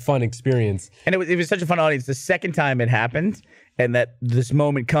like a fun experience. And it was such a fun audience. The second time it happened, and that this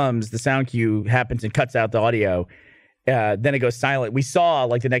moment comes, the sound cue happens and cuts out the audio. Then it goes silent. We saw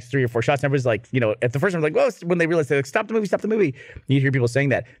like the next 3 or 4 shots. And everybody's like, at the first one, like, well, when they realized, they're like, stop the movie. You hear people saying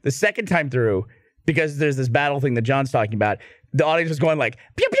that. The second time through, because there's this battle thing that John's talking about, the audience was going like,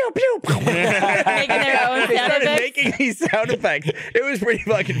 pew, pew, pew. Making their own They sound started effects. making these sound effects. It was pretty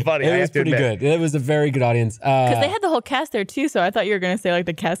fucking funny. It was pretty good. It was a very good audience. Because they had the whole cast there too, so I thought you were gonna say like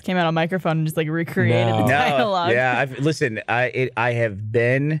the cast came out on microphone and just like recreated No. the dialogue. Yeah, I have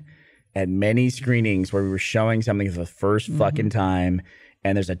been at many screenings where we were showing something for the first fucking time,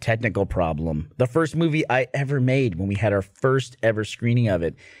 and there's a technical problem. The first movie I ever made, when we had our first ever screening of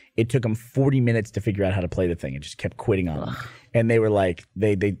it, it took them 40 minutes to figure out how to play the thing. It just kept quitting on them. And they were like,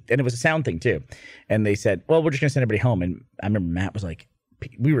 and it was a sound thing too. And they said, well, we're just gonna send everybody home. And I remember Matt was like,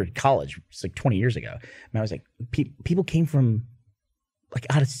 we were in college, it's like 20 years ago. Matt was like, people came from like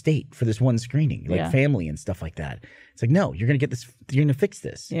out of state for this one screening, like Yeah. family and stuff like that. It's like, no, you're gonna get this. You're gonna fix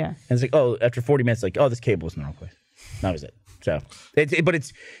this. Yeah. And it's like, oh, after 40 minutes, like, oh, this cable was in the wrong place. That was it. So, it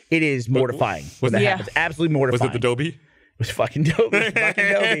is mortifying when that Yeah. happens. Absolutely Was mortifying. it the Dobie? It was fucking Dobie. Fucking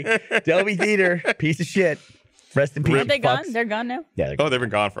Dobie. Dobie Theater. Piece of shit. Rest in peace. Aren't they fucks. gone? They're gone now. Yeah. They're Oh, they've been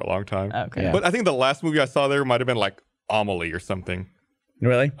gone for a long time. Okay. Yeah. But I think the last movie I saw there might have been like Amelie or something.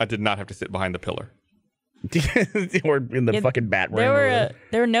 Really? I did not have to sit behind the pillar. Or in the Yeah, fucking bat room. There or were whatever.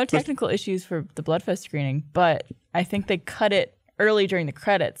 there were no technical issues for the Bloodfest screening, but I think they cut it early during the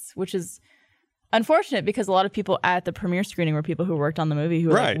credits, which is unfortunate because a lot of people at the premiere screening were people who worked on the movie who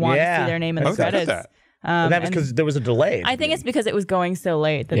like, wanted to see their name in the credits. And that was because there was a delay. I think it's because it was going so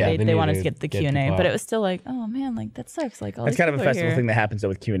late that they wanted to get the Q&A, but it was still like, oh man, like that sucks. Like all that's these kind of a people are festival here. thing that happens though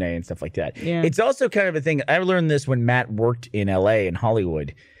with Q&A and stuff like that. Yeah. It's also kind of a thing. I learned this when Matt worked in LA in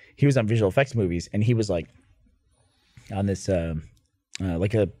Hollywood. He was on visual effects movies, and he was like on this Sylvester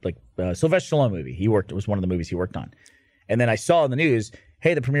Stallone movie. It was one of the movies he worked on. And then I saw in the news,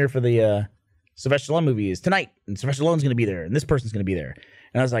 hey, the premiere for the Sylvester Stallone movie is tonight, and Sylvester Stallone's going to be there, and this person's going to be there.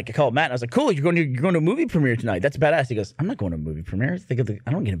 And I was like, I called Matt, and I was like, cool, you're going to a movie premiere tonight. That's badass. He goes, I'm not going to a movie premiere.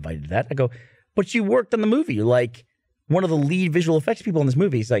 I don't get invited to that. I go, but you worked on the movie. You're like one of the lead visual effects people in this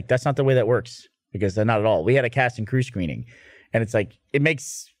movie. He's like, that's not the way that works. Because not at all. We had a cast and crew screening, and it's like, it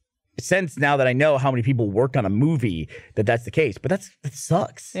makes sense now that I know how many people work on a movie that's the case. But that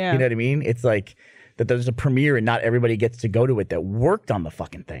sucks. Yeah. You know what I mean? It's like that there's a premiere and not everybody gets to go to it that worked on the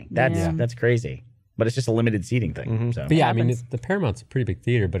fucking thing. That's crazy. But it's just a limited seating thing. So. But yeah, I mean, happens. the Paramount's a pretty big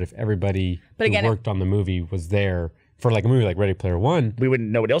theater, but if everybody again, who worked on the movie was there for like a movie like Ready Player One, We wouldn't.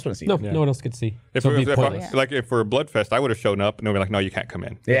 Nobody else would see. no it. one else could see. If, So it'd if, be if pointless. like for Bloodfest, I would have shown up and they'd be like, no, you can't come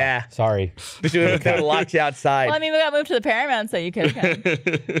in. Yeah. Sorry. They would have locked you outside. Well, I mean, we got moved to the Paramount, so you could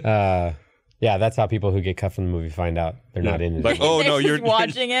have Yeah, that's how people who get cut from the movie find out they're not in it. Like, oh no, They're you're just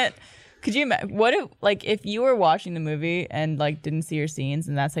watching it. Could you imagine if you were watching the movie and like didn't see your scenes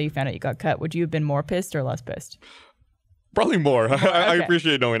and that's how you found out you got cut? Would you have been more pissed or less pissed? Probably more. I okay.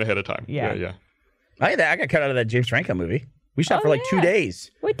 appreciate knowing ahead of time. Yeah. I got cut out of that James Franco movie. We shot Oh, for like yeah. 2 days.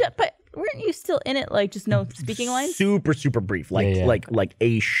 Wait, but weren't you still in it? Like just no speaking lines? Super, super brief. Like Yeah. like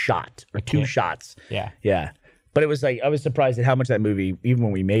a shot or two shots. Yeah. Yeah. But it was like I was surprised at how much that movie, even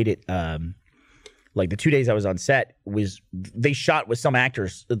when we made it, like the 2 days I was on set they shot with some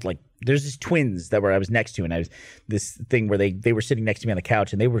actors. Like there's these twins that I was next to, and I was this thing where they were sitting next to me on the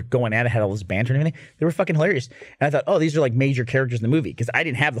couch and they were going at it, had all this banter and everything. They were fucking hilarious. And I thought, oh, these are like major characters in the movie because I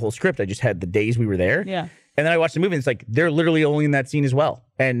didn't have the whole script. I just had the days we were there. Yeah. And then I watched the movie and it's like they're literally only in that scene as well.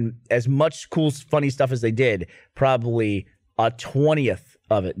 And as much cool, funny stuff as they did, probably a 20th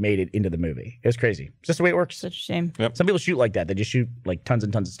of it made it into the movie. It was crazy. It's just the way it works. Such a shame. Yep. Some people shoot like that. They just shoot like tons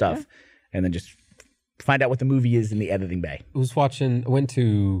and tons of stuff and then just find out what the movie is in the editing bay. Went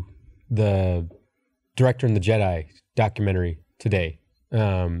to the Director and the Jedi documentary today,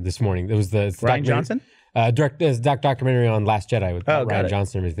 this morning. It was the Ryan Johnson? documentary on Last Jedi with got Ryan it.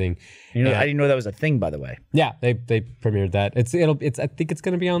 Johnson and everything. You know, Yeah. I didn't know that was a thing, by the way. Yeah, they premiered that. I think it's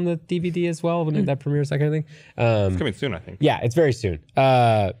going to be on the DVD as well when that premieres, that kind of thing. It's coming soon, I think. Yeah, it's very soon.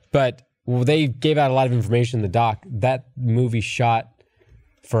 But they gave out a lot of information in the doc. That movie shot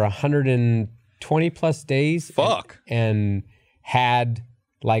for 120 plus days. Fuck. And had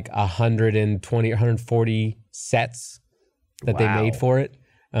like 120 or 140 sets that they Wow. made for it.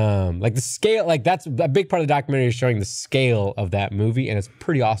 Like the scale, like that's a big part of the documentary is showing the scale of that movie, and it's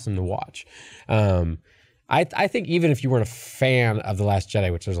pretty awesome to watch. I think even if you weren't a fan of The Last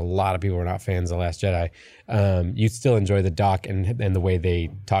Jedi, which there's a lot of people who are not fans of The Last Jedi, you'd still enjoy the doc and the way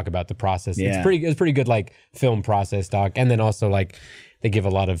they talk about the process. Yeah. It's pretty good like film process doc, and then also like they give a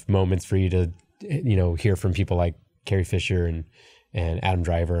lot of moments for you to hear from people like Carrie Fisher and Adam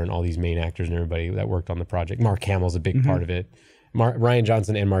Driver and all these main actors and everybody that worked on the project. Mark Hamill's a big part of it. Ryan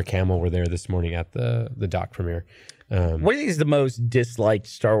Johnson and Mark Hamill were there this morning at the doc premiere. What do you think is the most disliked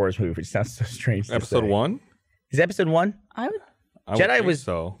Star Wars movie? Which sounds so strange. to Episode say. 1? Is it episode 1? I would I would Jedi think was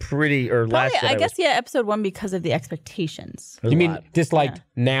so. pretty, or Last probably, Jedi I guess was, episode 1 because of the expectations. was You a mean lot. disliked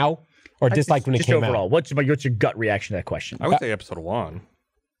now or disliked when it just came overall? out? What's your gut reaction to that question? I would say episode 1.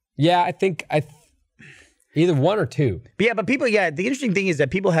 Yeah, I think either 1 or 2. But yeah, but people, the interesting thing is that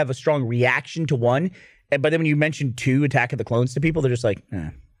people have a strong reaction to 1, but then when you mention 2, Attack of the Clones, to people, they're just like, eh.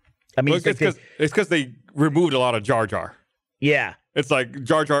 I mean, Well, it's because they removed a lot of Jar Jar. yeah. It's like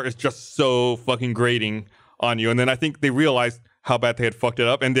Jar Jar is just so fucking grating on you. And then I think they realized how bad they had fucked it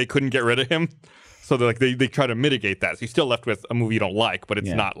up and they couldn't get rid of him. So they try to mitigate that. So you're still left with a movie you don't like, but it's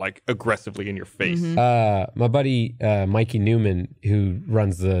not like aggressively in your face. My buddy Mikey Newman, who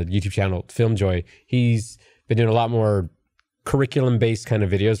runs the YouTube channel Film Joy, he's been doing a lot more curriculum-based kind of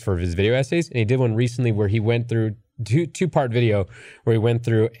videos for his video essays. And he did one recently where he went through two-part video where he went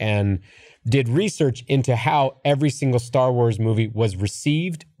through and did research into how every single Star Wars movie was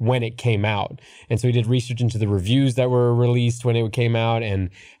received when it came out. And so he did research into the reviews that were released when it came out and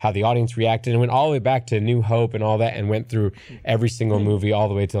how the audience reacted, and went all the way back to New Hope and all that, and went through every single movie all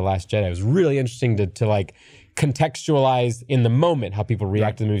the way to The Last Jedi. It was really interesting to like contextualize in the moment how people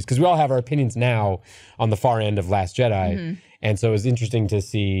react to the movies, because we all have our opinions now on the far end of Last Jedi. And so it was interesting to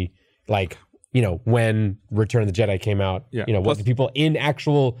see like when Return of the Jedi came out. Yeah. What Plus- do people in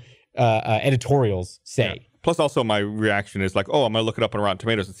actual editorials say? Plus, also my reaction is like, oh, I'm gonna look it up on Rotten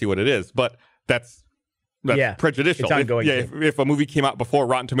Tomatoes and see what it is. But that's prejudicial. It's ongoing. If a movie came out before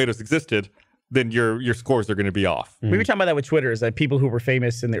Rotten Tomatoes existed, then your scores are going to be off. We were talking about that with Twitter. Is that people who were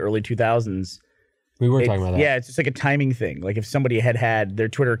famous in the early 2000s? We were talking about that. Yeah, it's just like a timing thing. Like if somebody had their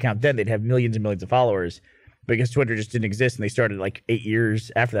Twitter account then, they'd have millions and millions of followers. Because Twitter just didn't exist, and they started like 8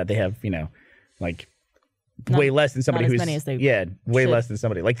 years after that. They have way less than somebody not as who's many as they way should. less than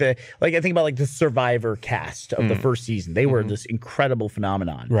somebody I think about like the Survivor cast of the first season. They were this incredible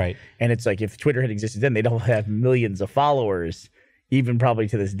phenomenon, Right. And it's like if Twitter had existed then, they'd all have millions of followers, even probably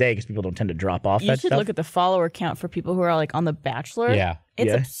to this day, because people don't tend to drop off. You that should stuff. look at the follower count for people who are like on The Bachelor. Yeah. It's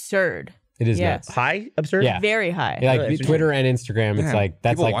Yeah. absurd. It is Yeah. nuts. high absurd. Yeah. Very high. Yeah, like Really? Twitter and Instagram, it's Damn, like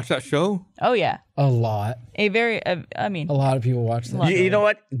that's people like watch that show. Oh yeah. A lot. A very. I mean. A lot of people watch that. You know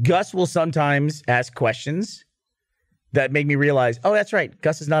what? Gus will sometimes ask questions that make me realize, oh, that's right.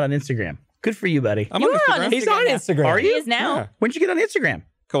 Gus is not on Instagram. Good for you, buddy. I'm You on are Instagram. on he's on now. Instagram. Are He you? is now. Yeah. When did you get on Instagram? A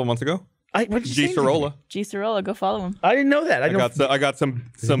couple months ago. What did you G say to me? Sorolla. G Sorolla, go follow him. I didn't know that. I got some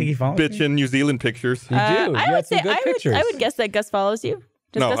think he follows bitch in New Zealand pictures. You do. I You would had some say good pictures. I would guess that Gus follows you.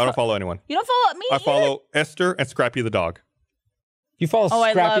 Does No, Gus I don't follow anyone. You don't follow me. I either? follow Esther and Scrappy the dog. You follow Oh,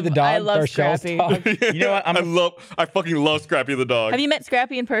 I Scrappy love- the dog. I love Darcel's Scrappy. dog? You know what? I fucking love Scrappy the dog. Have you met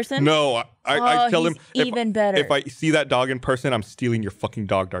Scrappy in person? No, I tell him he's even better. If I see that dog in person, I'm stealing your fucking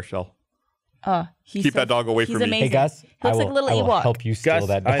dog, Darcel. He's that dog away he's from me. amazing. Hey, Gus, He I looks will, like a little I will Ewok. help you steal Gus,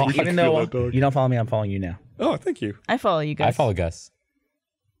 that dog. even though you don't follow me, I'm following you now. Oh, thank you. I follow you guys. I follow Gus.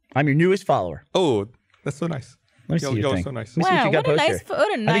 I'm your newest follower. Oh, that's so nice. Let me see your Y'all are thing. so nice. Let me see Wow, what you got what a nice, posted.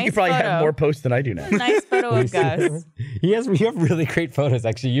 what a nice I think you probably photo. have more posts than I do now. Nice photo of Gus. You have really great photos.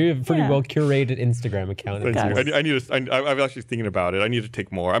 Actually, you have a pretty Yeah. well curated Instagram account. Thank Gus. you. I need to. I'm actually thinking about it. I need to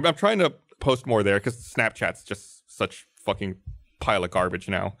take more. I'm trying to post more there because Snapchat's just such fucking pile of garbage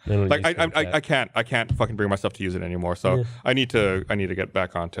now. I don't Like use Snapchat. I can't fucking bring myself to use it anymore. So I need to get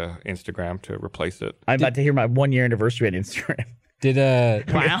back onto Instagram to replace it. I'm about to hear my 1 year anniversary on Instagram. Did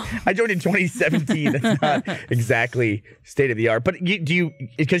Wow. I joined in 2017. That's not exactly state of the art. But do you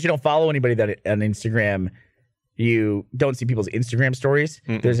because you don't follow anybody that on Instagram, you don't see people's Instagram stories.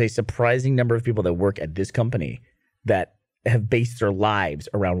 There's a surprising number of people that work at this company that have based their lives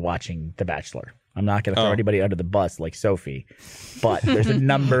around watching The Bachelor. I'm not going to throw anybody under the bus like Sophie, but there's a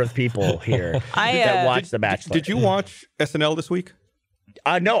number of people here that watch The Bachelor. Did you watch SNL this week?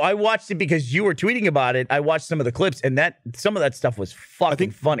 No, I watched it because you were tweeting about it. I watched some of the clips, and some of that stuff was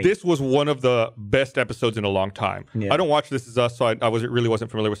fucking funny. This was one of the best episodes in a long time. Yeah. I don't watch This Is Us, so I really wasn't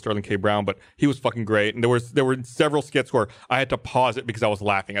familiar with Sterling K. Brown, but he was fucking great. And there were several skits where I had to pause it because I was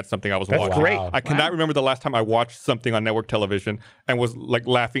laughing at something I was That's watching. great. I cannot remember the last time I watched something on network television and was like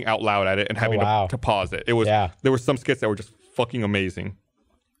laughing out loud at it and having to pause it. It was there were some skits that were just fucking amazing.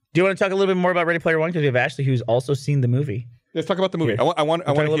 Do you want to talk a little bit more about Ready Player One? Because we have Ashley, who's also seen the movie. Let's talk about the movie. Here. I want a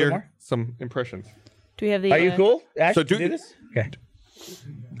to little bit hear more? some impressions. Do we have the? Are you cool, Ash? So to do do- this? Okay.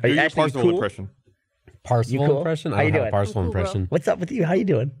 Do your Ashley, you Parzival cool? impression. Parzival cool? impression? How I you don't have a doing? Parzival I'm cool, bro. impression. What's up with you? How you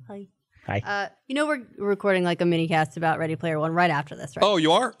doing? Hi. Hi. We're recording like a mini cast about Ready Player One right after this, right? Oh,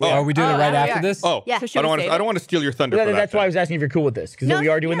 you are? Oh, are we doing it right we after are. this? Oh, Yeah. So should I don't we want to. save I don't want to steal your thunder. for that, That's why I then. was asking if you're cool with this. Because we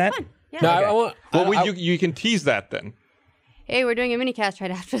are doing that. Fine. Yeah. No, I want. Well, you can tease that then. Hey, we're doing a mini cast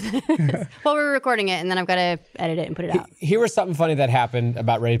right after this. Well, we're recording it, and then I've got to edit it and put it out. Here was something funny that happened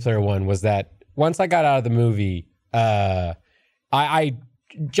about Ready Player One was that once I got out of the movie, I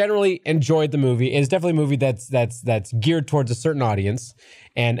generally enjoyed the movie. It's definitely a movie that's geared towards a certain audience,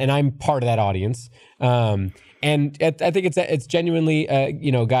 and I'm part of that audience. And I think it's genuinely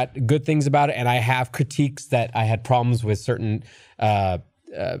got good things about it, and I have critiques that I had problems with certain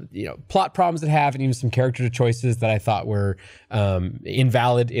plot problems that have, and even some character choices that I thought were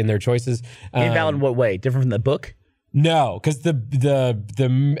invalid in their choices. Invalid in what way? Different from the book? No, because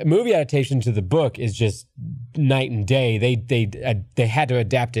the movie adaptation to the book is just night and day. They had to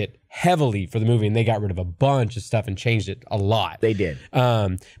adapt it heavily for the movie, and they got rid of a bunch of stuff and changed it a lot. They did.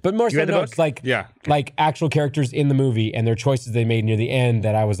 But more so, read the no, book? it's like actual characters in the movie and their choices they made near the end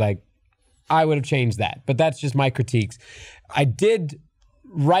that I was like, I would have changed that. But that's just my critiques. I did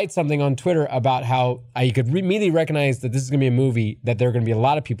write something on Twitter about how you could immediately recognize that this is going to be a movie that there are going to be a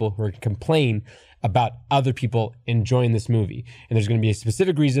lot of people who are going to complain about other people enjoying this movie. And there's going to be a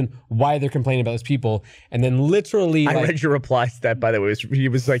specific reason why they're complaining about those people. And then literally... I read your replies to that, by the way. He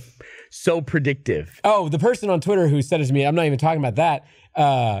was like so predictive. Oh, the person on Twitter who said it to me, I'm not even talking about that.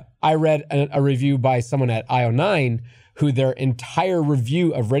 I read a review by someone at IO9 who their entire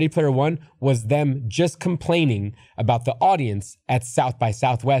review of Ready Player One was them just complaining about the audience at South by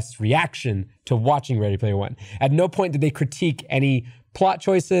Southwest's reaction to watching Ready Player One. At no point did they critique any plot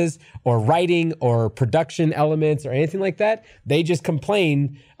choices or writing or production elements or anything like that. They just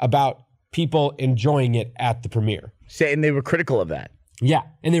complained about people enjoying it at the premiere. And they were critical of that. Yeah,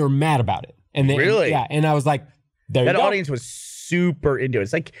 and they were mad about it. And they, Really? Yeah, and I was like, there That you go. audience was super into it.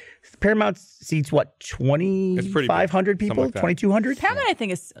 It's like Paramount seats, what, pretty big. 2,500 people? Something like that. 2,200? Paramount, I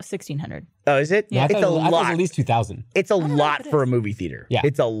think, is 1,600. Oh, is it? Yeah, I It's thought a it was lot. at least 2,000. It's a lot for a movie theater. Yeah.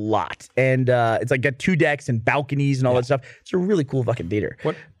 It's a lot. And it's like got 2 decks and balconies and all that stuff. It's a really cool fucking theater.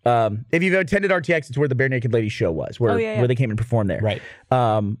 What? If you've attended RTX, it's where the Bare Naked Ladies show was, where, where they came and performed there. Right.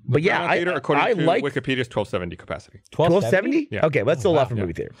 But yeah, Paramount Theater, according I to like Wikipedia's 1270 capacity. 1270? Yeah. Okay, well, that's still a lot for a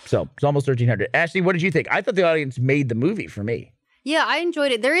movie theater. So it's almost 1,300. Ashley, what did you think? I thought the audience made the movie for me. Yeah, I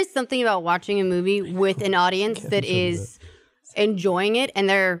enjoyed it. There is something about watching a movie with an audience that is enjoying it, and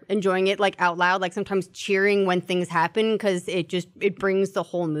they're enjoying it like out loud, like sometimes cheering when things happen because it brings the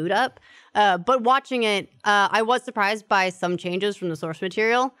whole mood up. But watching it, I was surprised by some changes from the source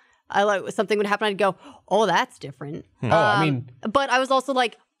material. I like something would happen, I'd go, "Oh, that's different." I mean, But I was also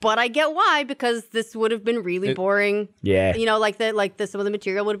like, but I get why, because this would have been really boring. Yeah. You know, some of the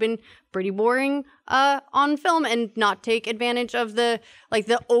material would have been pretty boring on film, and not take advantage of the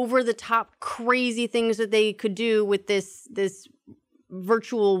over the top crazy things that they could do with this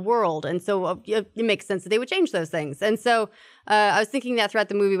virtual world. And so it makes sense that they would change those things. And so I was thinking that throughout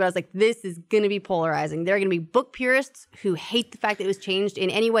the movie, but I was like, this is going to be polarizing. There are going to be book purists who hate the fact that it was changed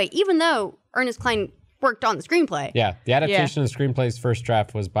in any way, even though Ernest Cline worked on the screenplay. yeah, the adaptation of the screenplay's first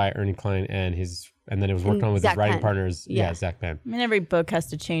draft was by Ernie Cline and then it was worked on with Zach his writing Penn. partners. Yeah. Zach Penn. I mean, every book has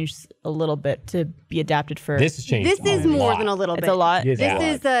to change a little bit to be adapted for. This has changed. This is a more lot. than a little bit. It's a lot. Yes,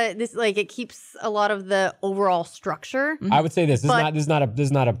 This is it keeps a lot of the overall structure. I would say this. This is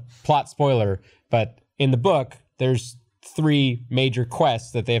not a plot spoiler, but in the book, there's 3 major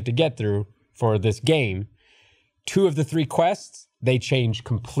quests that they have to get through for this game. 2 of the 3 quests they change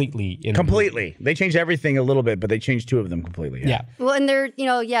completely. Completely. They changed everything a little bit, but they changed 2 of them completely. Yeah. Well, and there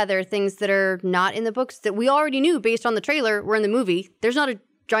are things that are not in the books that we already knew based on the trailer were in the movie. There's not a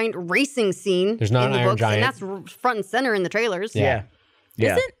giant racing scene There's not in an the Iron books, Giant. and that's front and center in the trailers. Yeah.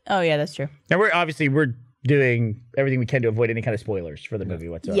 Yeah. Is it? Oh, yeah, that's true. And we're doing everything we can to avoid any kind of spoilers for the movie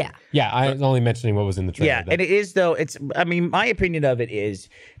whatsoever. Yeah. Yeah, I was only mentioning what was in the trailer. Yeah, and it is though. My opinion of it is,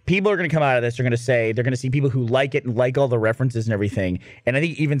 people are going to come out of this. They're going to say they're going to see people who like it and like all the references and everything. And I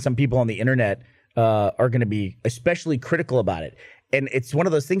think even some people on the internet are going to be especially critical about it. And it's one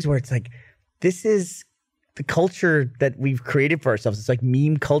of those things where it's like, this is the culture that we've created for ourselves. It's like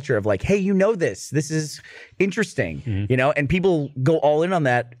meme culture of like, hey, you know this. This is interesting, you know. And people go all in on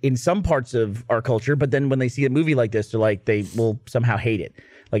that in some parts of our culture. But then when they see a movie like this, they're like, they will somehow hate it.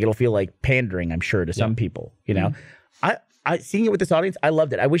 Like it'll feel like pandering, I'm sure, to some people. You know, I seeing it with this audience, I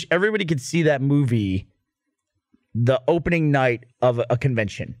loved it. I wish everybody could see that movie the opening night of a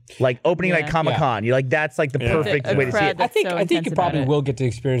convention, like opening night Comic-Con. You like, that's like the perfect A way to see crowd it. that's I think so you intense probably about it. will get to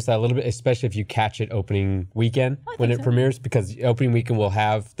experience that a little bit, especially if you catch it opening weekend when it premieres, because opening weekend will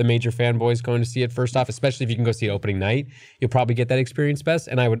have the major fanboys going to see it first off. Especially if you can go see it opening night, you'll probably get that experience best.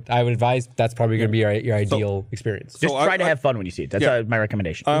 And I would advise that's probably going to be your ideal experience. Just So try to have fun when you see it. That's my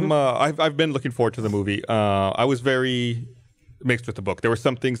recommendation. I've been looking forward to the movie. I was very mixed with the book. There were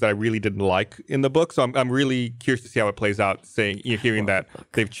some things that I really didn't like in the book, so I'm really curious to see how it plays out. Hearing that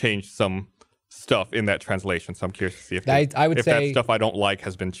they've changed some stuff in that translation, so I'm curious to see if I would if say that stuff I don't like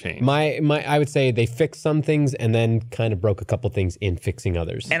has been changed. I would say they fixed some things and then kind of broke a couple things in fixing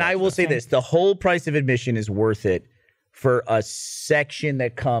others. And I will say this, the whole price of admission is worth it for a section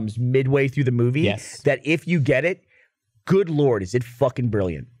that comes midway through the movie. Yes. That if you get it, good Lord, is it fucking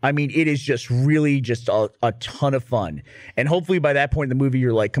brilliant. I mean, it is just really just a ton of fun. And hopefully by that point in the movie,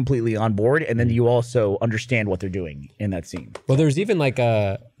 you're like completely on board. And then you also understand what they're doing in that scene. Well, there's even like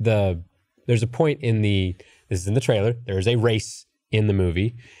there's a point this is in the trailer, there's a race in the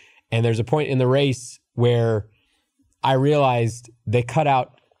movie. And there's a point in the race where I realized they cut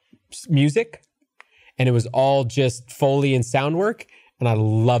out music and it was all just Foley and sound work. And I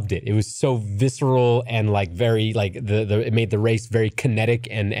loved it. It was so visceral and like very like it made the race very kinetic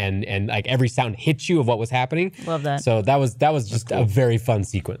and like every sound hit you of what was happening. Love that. So that was just a very fun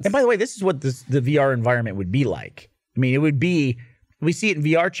sequence. And by the way, this is what the VR environment would be like. I mean, it would be, we see it in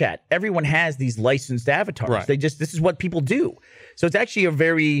VR chat. Everyone has these licensed avatars. Right. This is what people do. So it's actually a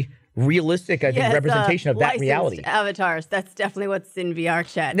very realistic, I think, representation of that licensed reality. avatars. That's definitely what's in VR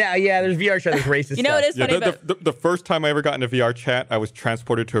chat. Now, yeah, there's VR chat, there's racist You know, stuff. it is funny, but the first time I ever got into VR chat, I was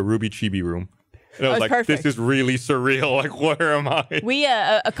transported to a Ruby Chibi room. And I was was like, perfect. this is really surreal. Like, where am I? We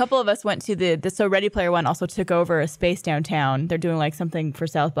a couple of us went to so Ready Player One also took over a space downtown. They're doing like something for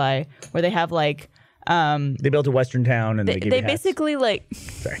South by where they have like They built a Western town and they gave they you hats. basically like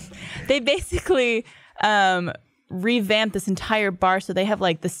Sorry. they basically revamped this entire bar, so they have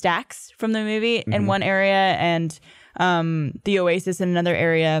like the stacks from the movie in one area and the Oasis in another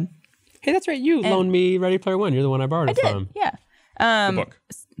area. Hey, that's right. You loaned me Ready Player One. You're the one I borrowed it from. Yeah. The book.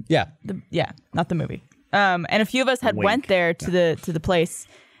 Yeah. Yeah, not the movie. And a few of us had went there to the place,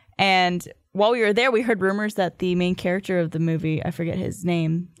 and while we were there, we heard rumors that the main character of the movie, I forget his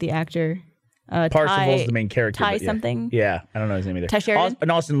name, the actor, Parsifal's the main character. Ty but yeah. something. Yeah, I don't know his name either. Ty Sheridan?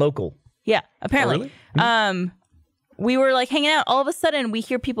 An Austin local. Yeah, apparently. We were like hanging out. All of a sudden, we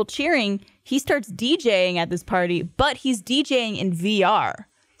hear people cheering. He starts DJing at this party, but he's DJing in VR.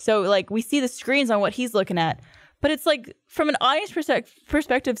 So like we see the screens on what he's looking at. But it's like, from an audience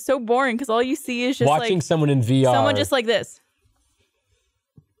perspective, so boring because all you see is just watching like someone in VR. someone just like this.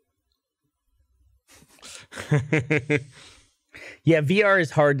 Yeah, VR is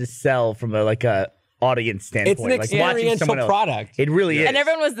hard to sell from a audience standpoint. It's an like watching experiential someone else. product. It really is. And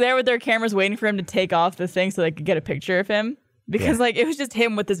everyone was there with their cameras waiting for him to take off the thing so they could get a picture of him. Because like it was just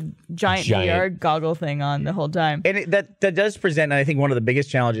him with this giant VR goggle thing on the whole time. And that does present, and I think one of the biggest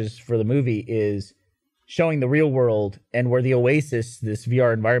challenges for the movie is showing the real world and where the Oasis, this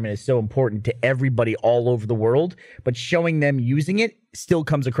VR environment, is so important to everybody all over the world. But showing them using it still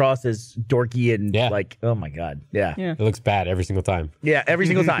comes across as dorky and like, oh my God. Yeah. Yeah. It looks bad every single time. Yeah, every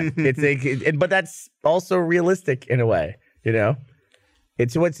single time. But that's also realistic in a way, you know?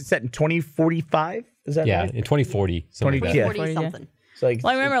 What's it set in 2045? Is that right? In 2040. Something like that. 40 something. So like,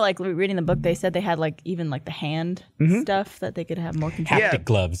 Well, I remember like reading the book, they said they had like even like the hand stuff that they could have more control. Haptic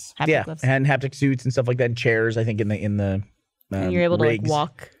gloves. Haptic gloves. and haptic suits and stuff like that, and chairs, I think, in the And you're able to like rigs.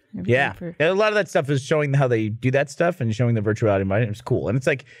 walk. Yeah. And a lot of that stuff is showing how they do that stuff and showing the virtuality environment. It's cool. And it's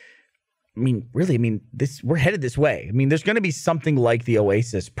like, I mean, really, we're headed this way. I mean, there's going to be something like the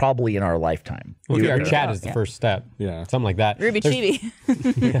Oasis probably in our lifetime. VR chat is the first step. Yeah. Something like that. Ruby Chibi.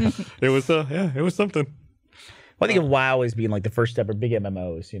 It was it was something. Well, I think of WoW as being like the first step, or big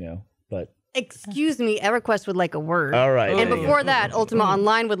MMOs, you know. But Excuse me, EverQuest would like a word. all right. And before that, Ultima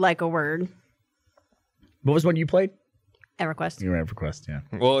Online would like a word. What was one you played? EverQuest. You were EverQuest, yeah.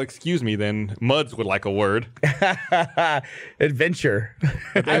 Well, excuse me then. Muds would like a word. Adventure.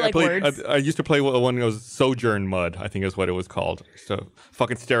 I like played, words. I used to play one that was Sojourn Mud, I think is what it was called. So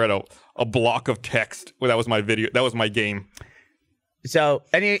fucking stare at a block of text. Well, that was my video. That was my game. So,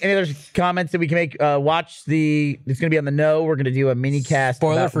 any other comments that we can make? Watch it's going to be on the No. We're going to do a mini cast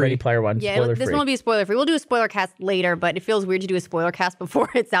Spoiler about free. Ready Player One. Yeah, Spoiler this free. one will be spoiler free. We'll do a spoiler cast later, but it feels weird to do a spoiler cast before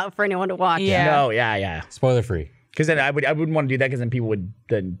it's out for anyone to watch. Yeah. No, yeah. Spoiler free. Because then I wouldn't want to do that because then people would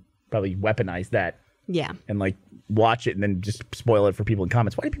then probably weaponize that Yeah. and like watch it and then just spoil it for people in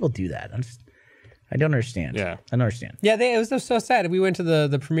comments. Why do people do that? I don't understand. Yeah. I don't understand. Yeah, it was just so sad. We went to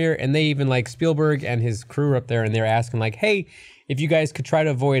the premiere and they even like Spielberg and his crew were up there and they were asking like, hey, if you guys could try to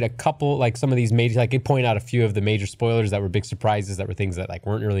avoid a couple, like some of these major, like they point out a few of the major spoilers that were big surprises that were things that like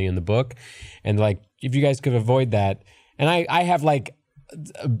weren't really in the book. And like, if you guys could avoid that. And I have like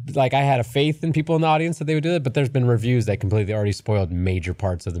I had a faith in people in the audience that they would do it, but there's been reviews that completely already spoiled major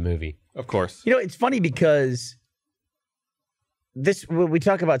parts of the movie. Of course. You know, it's funny because when we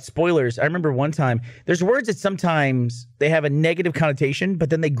talk about spoilers, I remember one time, there's words that sometimes they have a negative connotation, but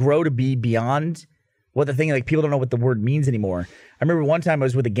then they grow to be beyond what the thing, like people don't know what the word means anymore. I remember one time I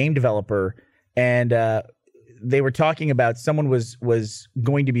was with a game developer and they were talking about someone was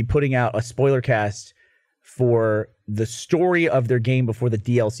going to be putting out a spoiler cast for the story of their game before the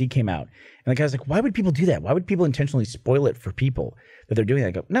DLC came out. And the guy's like, why would people do that? Why would people intentionally spoil it for people that they're doing that?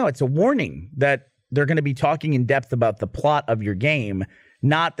 I go, no, it's a warning that they're going to be talking in depth about the plot of your game,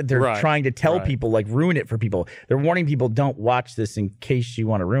 not that they're trying to tell people, like ruin it for people. They're warning people, don't watch this in case you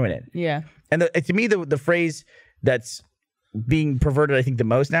want to ruin it. Yeah. And to me, the phrase that's being perverted, I think, the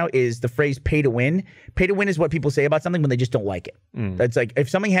most now is the phrase pay to win. Pay to win is what people say about something when they just don't like it. It's like if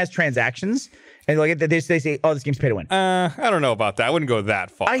something has transactions and like they say, oh, this game's pay to win. I don't know about that. I wouldn't go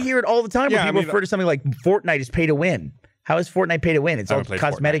that far. I hear it all the time when people refer to something like Fortnite is pay to win. How is Fortnite pay to win? It's all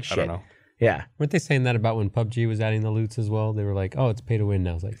cosmetic shit. I don't know. Yeah. Weren't they saying that about when PUBG was adding the loots as well? They were like, "Oh, it's pay to win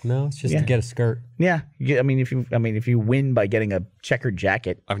now." I was like, "No, it's just to get a skirt." Yeah. I mean, if you win by getting a checkered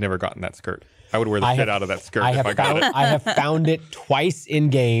jacket, I've never gotten that skirt. I would wear the shit out of that skirt if I got it. I have found it twice in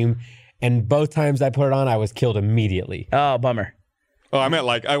game, and both times I put it on, I was killed immediately. Oh, bummer. Oh, I meant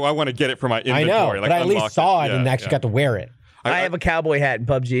like I want to get it for my inventory. I know, like, but I at least saw it and Yeah, actually got to wear it. I have a cowboy hat in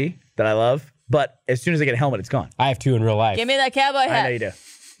PUBG that I love, but as soon as I get a helmet, it's gone. I have two in real life. Give me that cowboy hat. I know you do.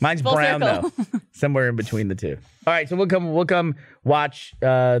 Mine's Full brown circle. though. somewhere in between the two. All right, so we'll come watch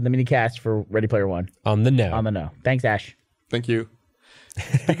the mini cast for Ready Player One On the no. on the no. Thanks, Ash. Thank you.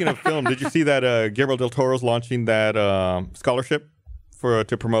 Speaking of film, did you see that Guillermo del Toro's launching that scholarship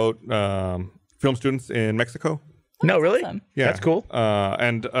to promote film students in Mexico? No, really? awesome. Yeah, That's cool. So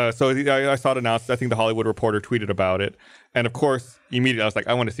I saw it announced. I think the Hollywood Reporter tweeted about it, and of course, immediately I was like,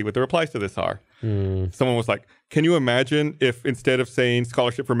 I want to see what the replies to this are. Someone was like, "Can you imagine if instead of saying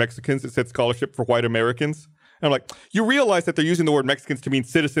scholarship for Mexicans, it said scholarship for white Americans?" And I'm like, you realize that they're using the word Mexicans to mean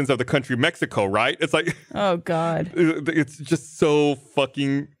citizens of the country Mexico, right? It's like, Oh God. it's just so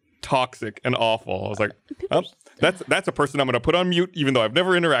fucking toxic and awful. I was like, oh, that's a person I'm going to put on mute, even though I've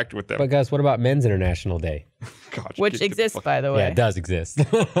never interacted with them. But Gus, what about Men's International Day? God, Which get the exists, fuck, by the way. Yeah, it does exist.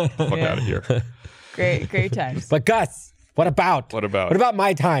 fuck out of here. Great times. But Gus, what about? What about? What about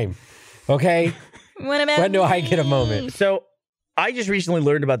my time? Okay, when do I get a moment? So I just recently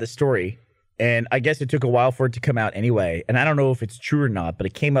learned about this story, and I guess it took a while for it to come out anyway. And I don't know if it's true or not, but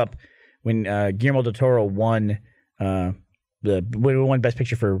it came up when Guillermo del Toro won Best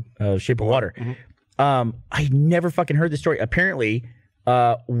Picture for Shape of Water. I never fucking heard the story. Apparently,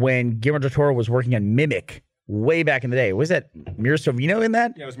 when Guillermo del Toro was working on Mimic way back in the day, was that Mira Sorvino in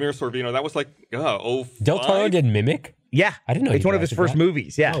that? Yeah, it was Mira Sorvino. That was like, oh, Del Toro did Mimic? Yeah, I didn't know it's he one of his directed first that.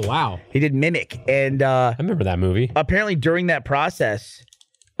 movies. Yeah. Oh, wow. He did Mimic, and I remember that movie. apparently during that process,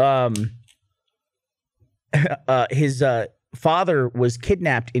 his father was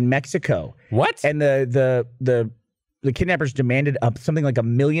kidnapped in Mexico, What? and the kidnappers demanded something like $1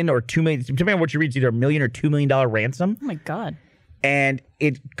 million or $2 million, depending on what you read, it's either $1 million or $2 million ransom, Oh my God. and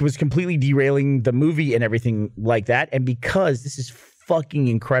it was completely derailing the movie and everything like that. And because this is fucking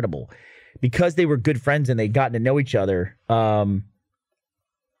incredible, because they were good friends and they'd gotten to know each other.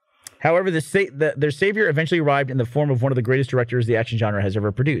 However, their savior eventually arrived in the form of one of the greatest directors the action genre has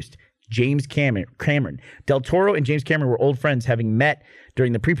ever produced, James Cameron. Del Toro and James Cameron were old friends, having met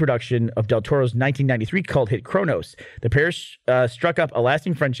during the pre-production of Del Toro's 1993 cult hit Kronos. The pair struck up a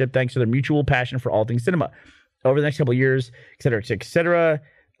lasting friendship thanks to their mutual passion for all things cinema. Over the next couple of years, et cetera, et cetera,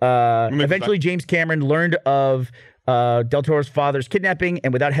 eventually James Cameron learned of Del Toro's father's kidnapping,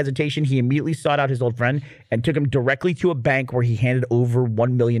 and without hesitation, he immediately sought out his old friend and took him directly to a bank where he handed over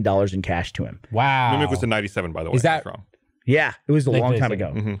 $1 million in cash to him. Wow. Mimic was in 97, by the way. Is that- That's wrong. Yeah, it was a long time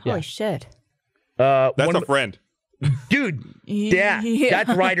 1997. ago. Holy shit. That's One a of- friend. Dude, yeah, Yeah.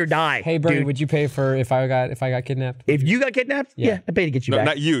 that's ride or die. Hey, Bernie, dude. would you pay for if I got kidnapped? If you got kidnapped, yeah, I'd pay to get you No, back.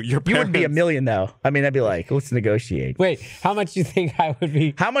 not you. Your You parents. wouldn't be $1 million though. I mean, I'd be like, let's negotiate. Wait, how much do you think I would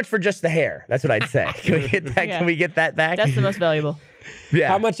be? How much for just the hair? That's what I'd say. Can we get that? Yeah. Can we get that back? That's the most valuable. yeah.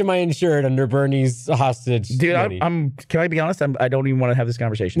 How much am I insured under Bernie's hostage? Dude, money? I'm. Can I be honest? I don't even want to have this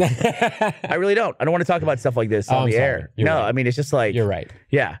conversation. I really don't. I don't want to talk about stuff like this on I'm the sorry. air. You're No, right. I mean it's just like You're right.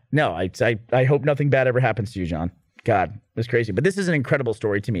 Yeah, no. I hope nothing bad ever happens to you, John. God, it's crazy. But this is an incredible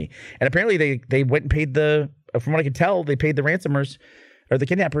story to me. And apparently they went and paid from what I could tell, they paid the ransomers or the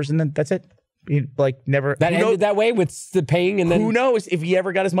kidnappers, and then that's it. He like never. That who knows- ended that way with the paying, and then Who knows if he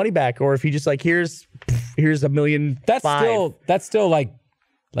ever got his money back, or if he just like here's $1.5 million. that's still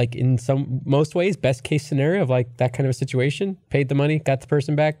like in most ways best case scenario of like that kind of a situation. Paid the money, got the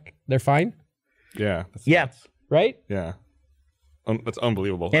person back, they're fine, Yeah. That's Yeah. nuts. right? Yeah. That's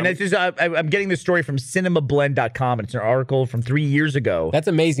unbelievable. And it's just I'm getting this story from cinemablend.com, and it's an article from 3 years ago. That's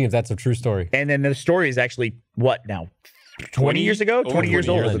amazing if that's a true story. And then the story is actually what now? 20 years ago? 20 years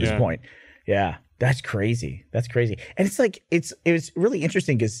 20 old years, at this yeah. point. Yeah. That's crazy. That's crazy. And it's like it was really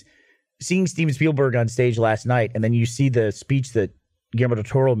interesting because seeing Steven Spielberg on stage last night, and then you see the speech that Guillermo del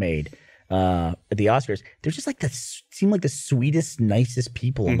Toro made at the Oscars. They're just like seem like the sweetest, nicest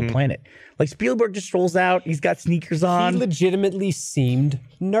people on the planet. Like Spielberg just strolls out, he's got sneakers on. He legitimately seemed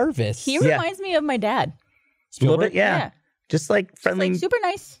nervous. He reminds me of my dad. A little bit, Spielberg? yeah. Yeah. Just like friendly. Like super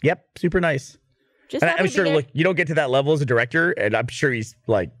nice. Yep, super nice. Just And happy I'm to be sure, there. look, you don't get to that level as a director, and I'm sure he's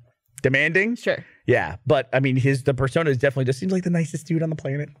like demanding. Sure. Yeah, but I mean, the persona is definitely just seems like the nicest dude on the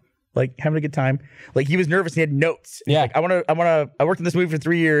planet. Like having a good time. Like he was nervous. He had notes. He's Yeah. like, I worked in this movie for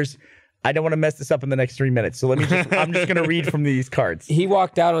 3 years. I don't want to mess this up in the next 3 minutes. So I'm just gonna read from these cards. He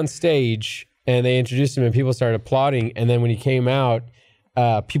walked out on stage and they introduced him and people started applauding. And then when he came out,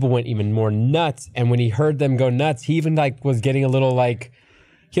 people went even more nuts. And when he heard them go nuts, he even like was getting a little like,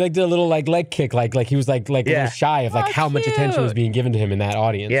 he like did a little like leg kick, like he was like a Yeah. little shy of like Oh, how much attention was cute. being given to him in that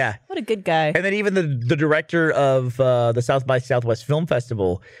audience. Yeah. What a good guy. And then even the director of the South by Southwest Film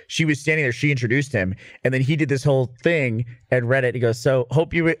Festival, she was standing there. She introduced him, and then he did this whole thing and read it. He goes, "So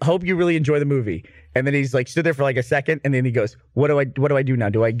hope you really enjoy the movie." And then he's like stood there for like a second, and then he goes, "What do I do now?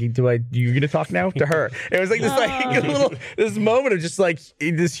 You gonna talk now to her?" It was like this like a little this moment of just like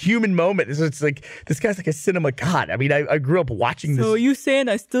this human moment. It's like this guy's like a cinema god. I mean, I grew up watching this. So are you saying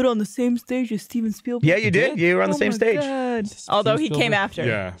I stood on the same stage as Steven Spielberg? Yeah, you did. You were on the same stage. God. Although he came after.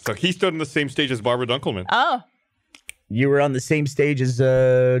 Yeah. So he stood on the same stage as Barbara Dunkelman. Oh. You were on the same stage as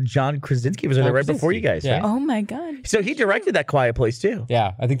John Krasinski. Was there right before you guys? Yeah. Right? Oh my God. So he directed that Quiet Place too.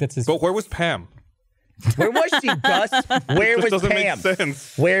 Yeah, I think that's his. But where was Pam? Where was she, Gus? Where This was doesn't Pam? make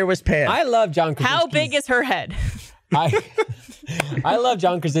sense. Where was Pam? I love John Krasinski. How big is her head? I love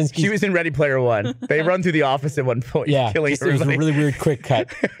John Krasinski. She was in Ready Player One. They run through the office at one point, killing it was a everybody. really weird quick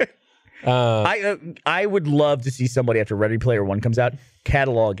cut. I would love to see somebody after Ready Player One comes out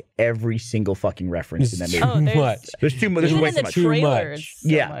catalog every single fucking reference in that movie. Oh, there's, much. There's too much. There's even way in too the much. trailers. So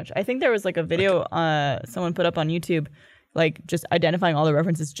Yeah. much. I think there was like a video someone put up on YouTube, like just identifying all the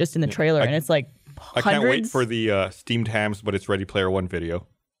references just in the trailer, and it's like I hundreds. can't wait for the steamed hams, but it's Ready Player One video.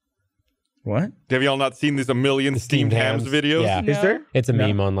 What? Have y'all not seen these a million steamed hams videos? Yeah. Is there? It's a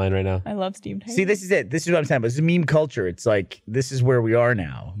meme online right now. I love steamed ham. See, this is it. This is what I'm saying. But it's a meme culture. It's like this is where we are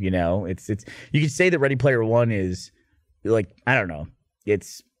now. You know, it's. You could say that Ready Player One is like I don't know.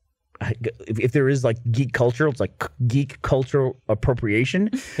 It's if there is like geek culture, it's like geek cultural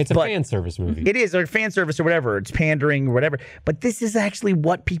appropriation. It's a But fan service movie. It is, or fan service or whatever. It's pandering or whatever. But this is actually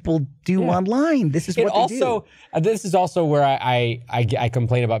what people do online. This is It what they also do. this is also where I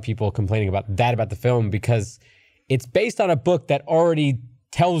complain about people complaining about the film because it's based on a book that already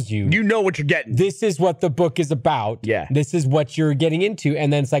tells you You know what you're getting. this is what the book is about. Yeah. This is what you're getting into.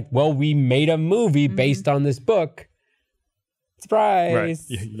 And then it's like, well, we made a movie based on this book. Surprise.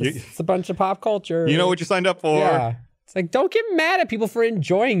 Right. It's a bunch of pop culture. You know what you signed up for. Yeah. It's like, don't get mad at people for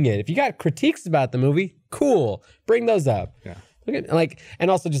enjoying it. If you got critiques about the movie, cool. Bring those up. Yeah. Look at like, and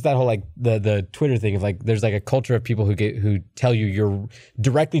also just that whole like the Twitter thing of like, there's like a culture of people who tell you you're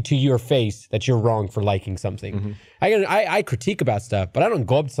directly to your face that you're wrong for liking something. I critique about stuff, but I don't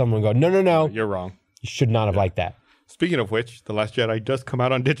go up to someone and go, no, You're wrong. you should not have liked that. Speaking of which, The Last Jedi does come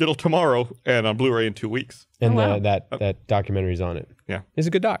out on digital tomorrow and on Blu-ray in 2 weeks. And that documentary's on it. Yeah. It's a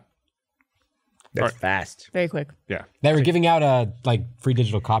good doc. That's fast. Very quick. Yeah. They were giving out like free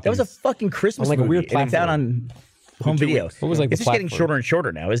digital copies. That was a fucking Christmas On, like, a movie. weird and it's out platform. on home video. What was, like, the it's just getting platform? shorter and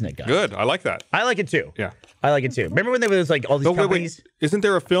shorter now, isn't it, guys? Good. I like that. I like it too. Yeah. I like it too. Remember when there was like all these But companies? wait. Isn't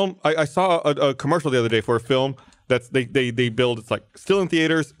there a film? I saw a commercial the other day for a film that's they build. It's like still in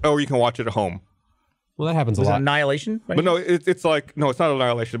theaters, or you can watch it at home. Well, that happens a Was it lot. Annihilation? Right? But no, it's like no, it's not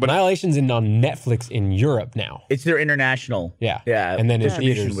Annihilation. But Annihilation's on Netflix in Europe now. It's their international. Yeah. Yeah. And then in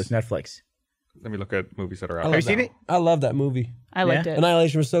distribution theaters. was Netflix. let me look at movies that are out. Have you seen it? I love that movie. I liked it.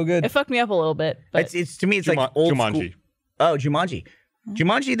 Annihilation was so good. It fucked me up a little bit. But It's to me it's like old Jumanji. school. Oh, Jumanji.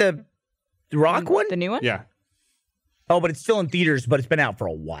 Jumanji, the Rock one? the new one? Yeah, Oh, but it's still in theaters, but it's been out for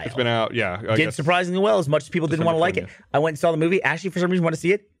a while. it's been out. Yeah, I Did guess. surprisingly well, as much as people didn't want to like it. 2020. I went and saw the movie. Ashley, for some reason, wanted to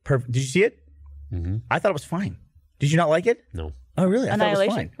see it. Did you see it? Mm-hmm. I thought it was fine. Did you not like it? No. Oh, really? I thought it was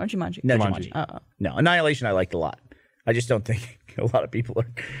Annihilation fine. or Jumanji? No, Jumanji. Jumanji. No, Annihilation I liked a lot. I just don't think a lot of people are.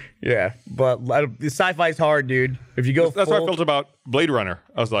 Yeah, but the sci-fi is hard, dude. If you go, That's how I felt about Blade Runner.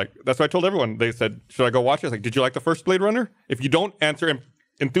 I was like, that's what I told everyone. They said, should I go watch it? I was like, did you like the first Blade Runner? If you don't answer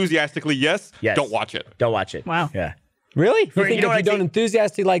enthusiastically yes, don't watch it. Don't watch it. Wow. Yeah. Really? You you think know if what you don't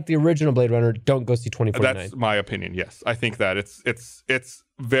enthusiastically like the original Blade Runner, don't go see 2049? That's my opinion. Yes, I think that it's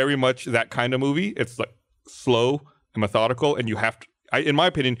very much that kind of movie. It's like slow and methodical, and you have to. In my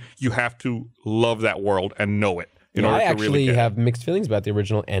opinion, you have to love that world and know it in order I to actually really get have mixed feelings about the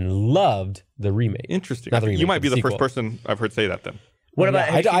original and loved the remake. Interesting. Not the remake, You might but be the sequel. first person I've heard say that. Then What about?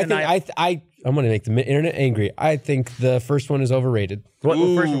 I have you seen I'm going to make the internet angry. I think the first one is overrated. what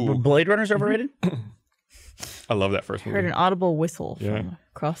first Ooh. Blade Runner's overrated? I love that first Heard movie. an audible whistle from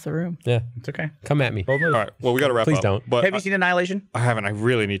across the room. Yeah. It's okay. Come at me. Bold move. All right. Well, we got to wrap Please up. don't. But Have you seen Annihilation? I haven't. I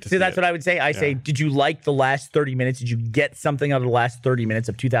really need to see. See, that's it. what I would say. I say, did you like the last 30 minutes? Did you get something out of the last 30 minutes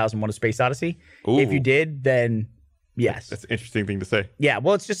of 2001: A Space Odyssey? If Ooh. you did, then yes. That's an interesting thing to say. Yeah,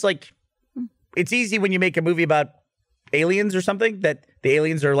 well, it's just like it's easy when you make a movie about aliens or something that the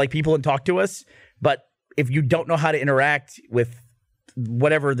aliens are like people and talk to us. But if you don't know how to interact with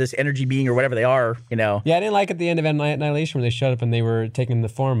whatever this energy being or whatever they are, you know. Yeah, I didn't like at the end of Annihilation when they showed up and they were taking the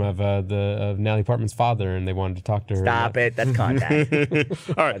form of of Natalie Portman's father and they wanted to talk to her. Stop it. That's contact.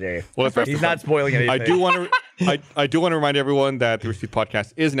 All right. dare you. Well, let's wrap He's this not up. spoiling anything. I do want to. I do want to remind everyone that the Rooster Teeth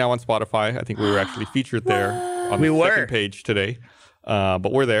podcast is now on Spotify. I think we were actually featured there on We the were. second page today.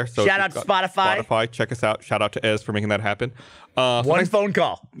 But we're there. So Shout out to Spotify. Spotify, check us out. Shout out to Ez for making that happen. One phone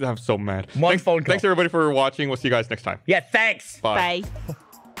call. I'm so mad. One phone call. Thanks everybody for watching. We'll see you guys next time. Yeah, thanks. Bye. Bye.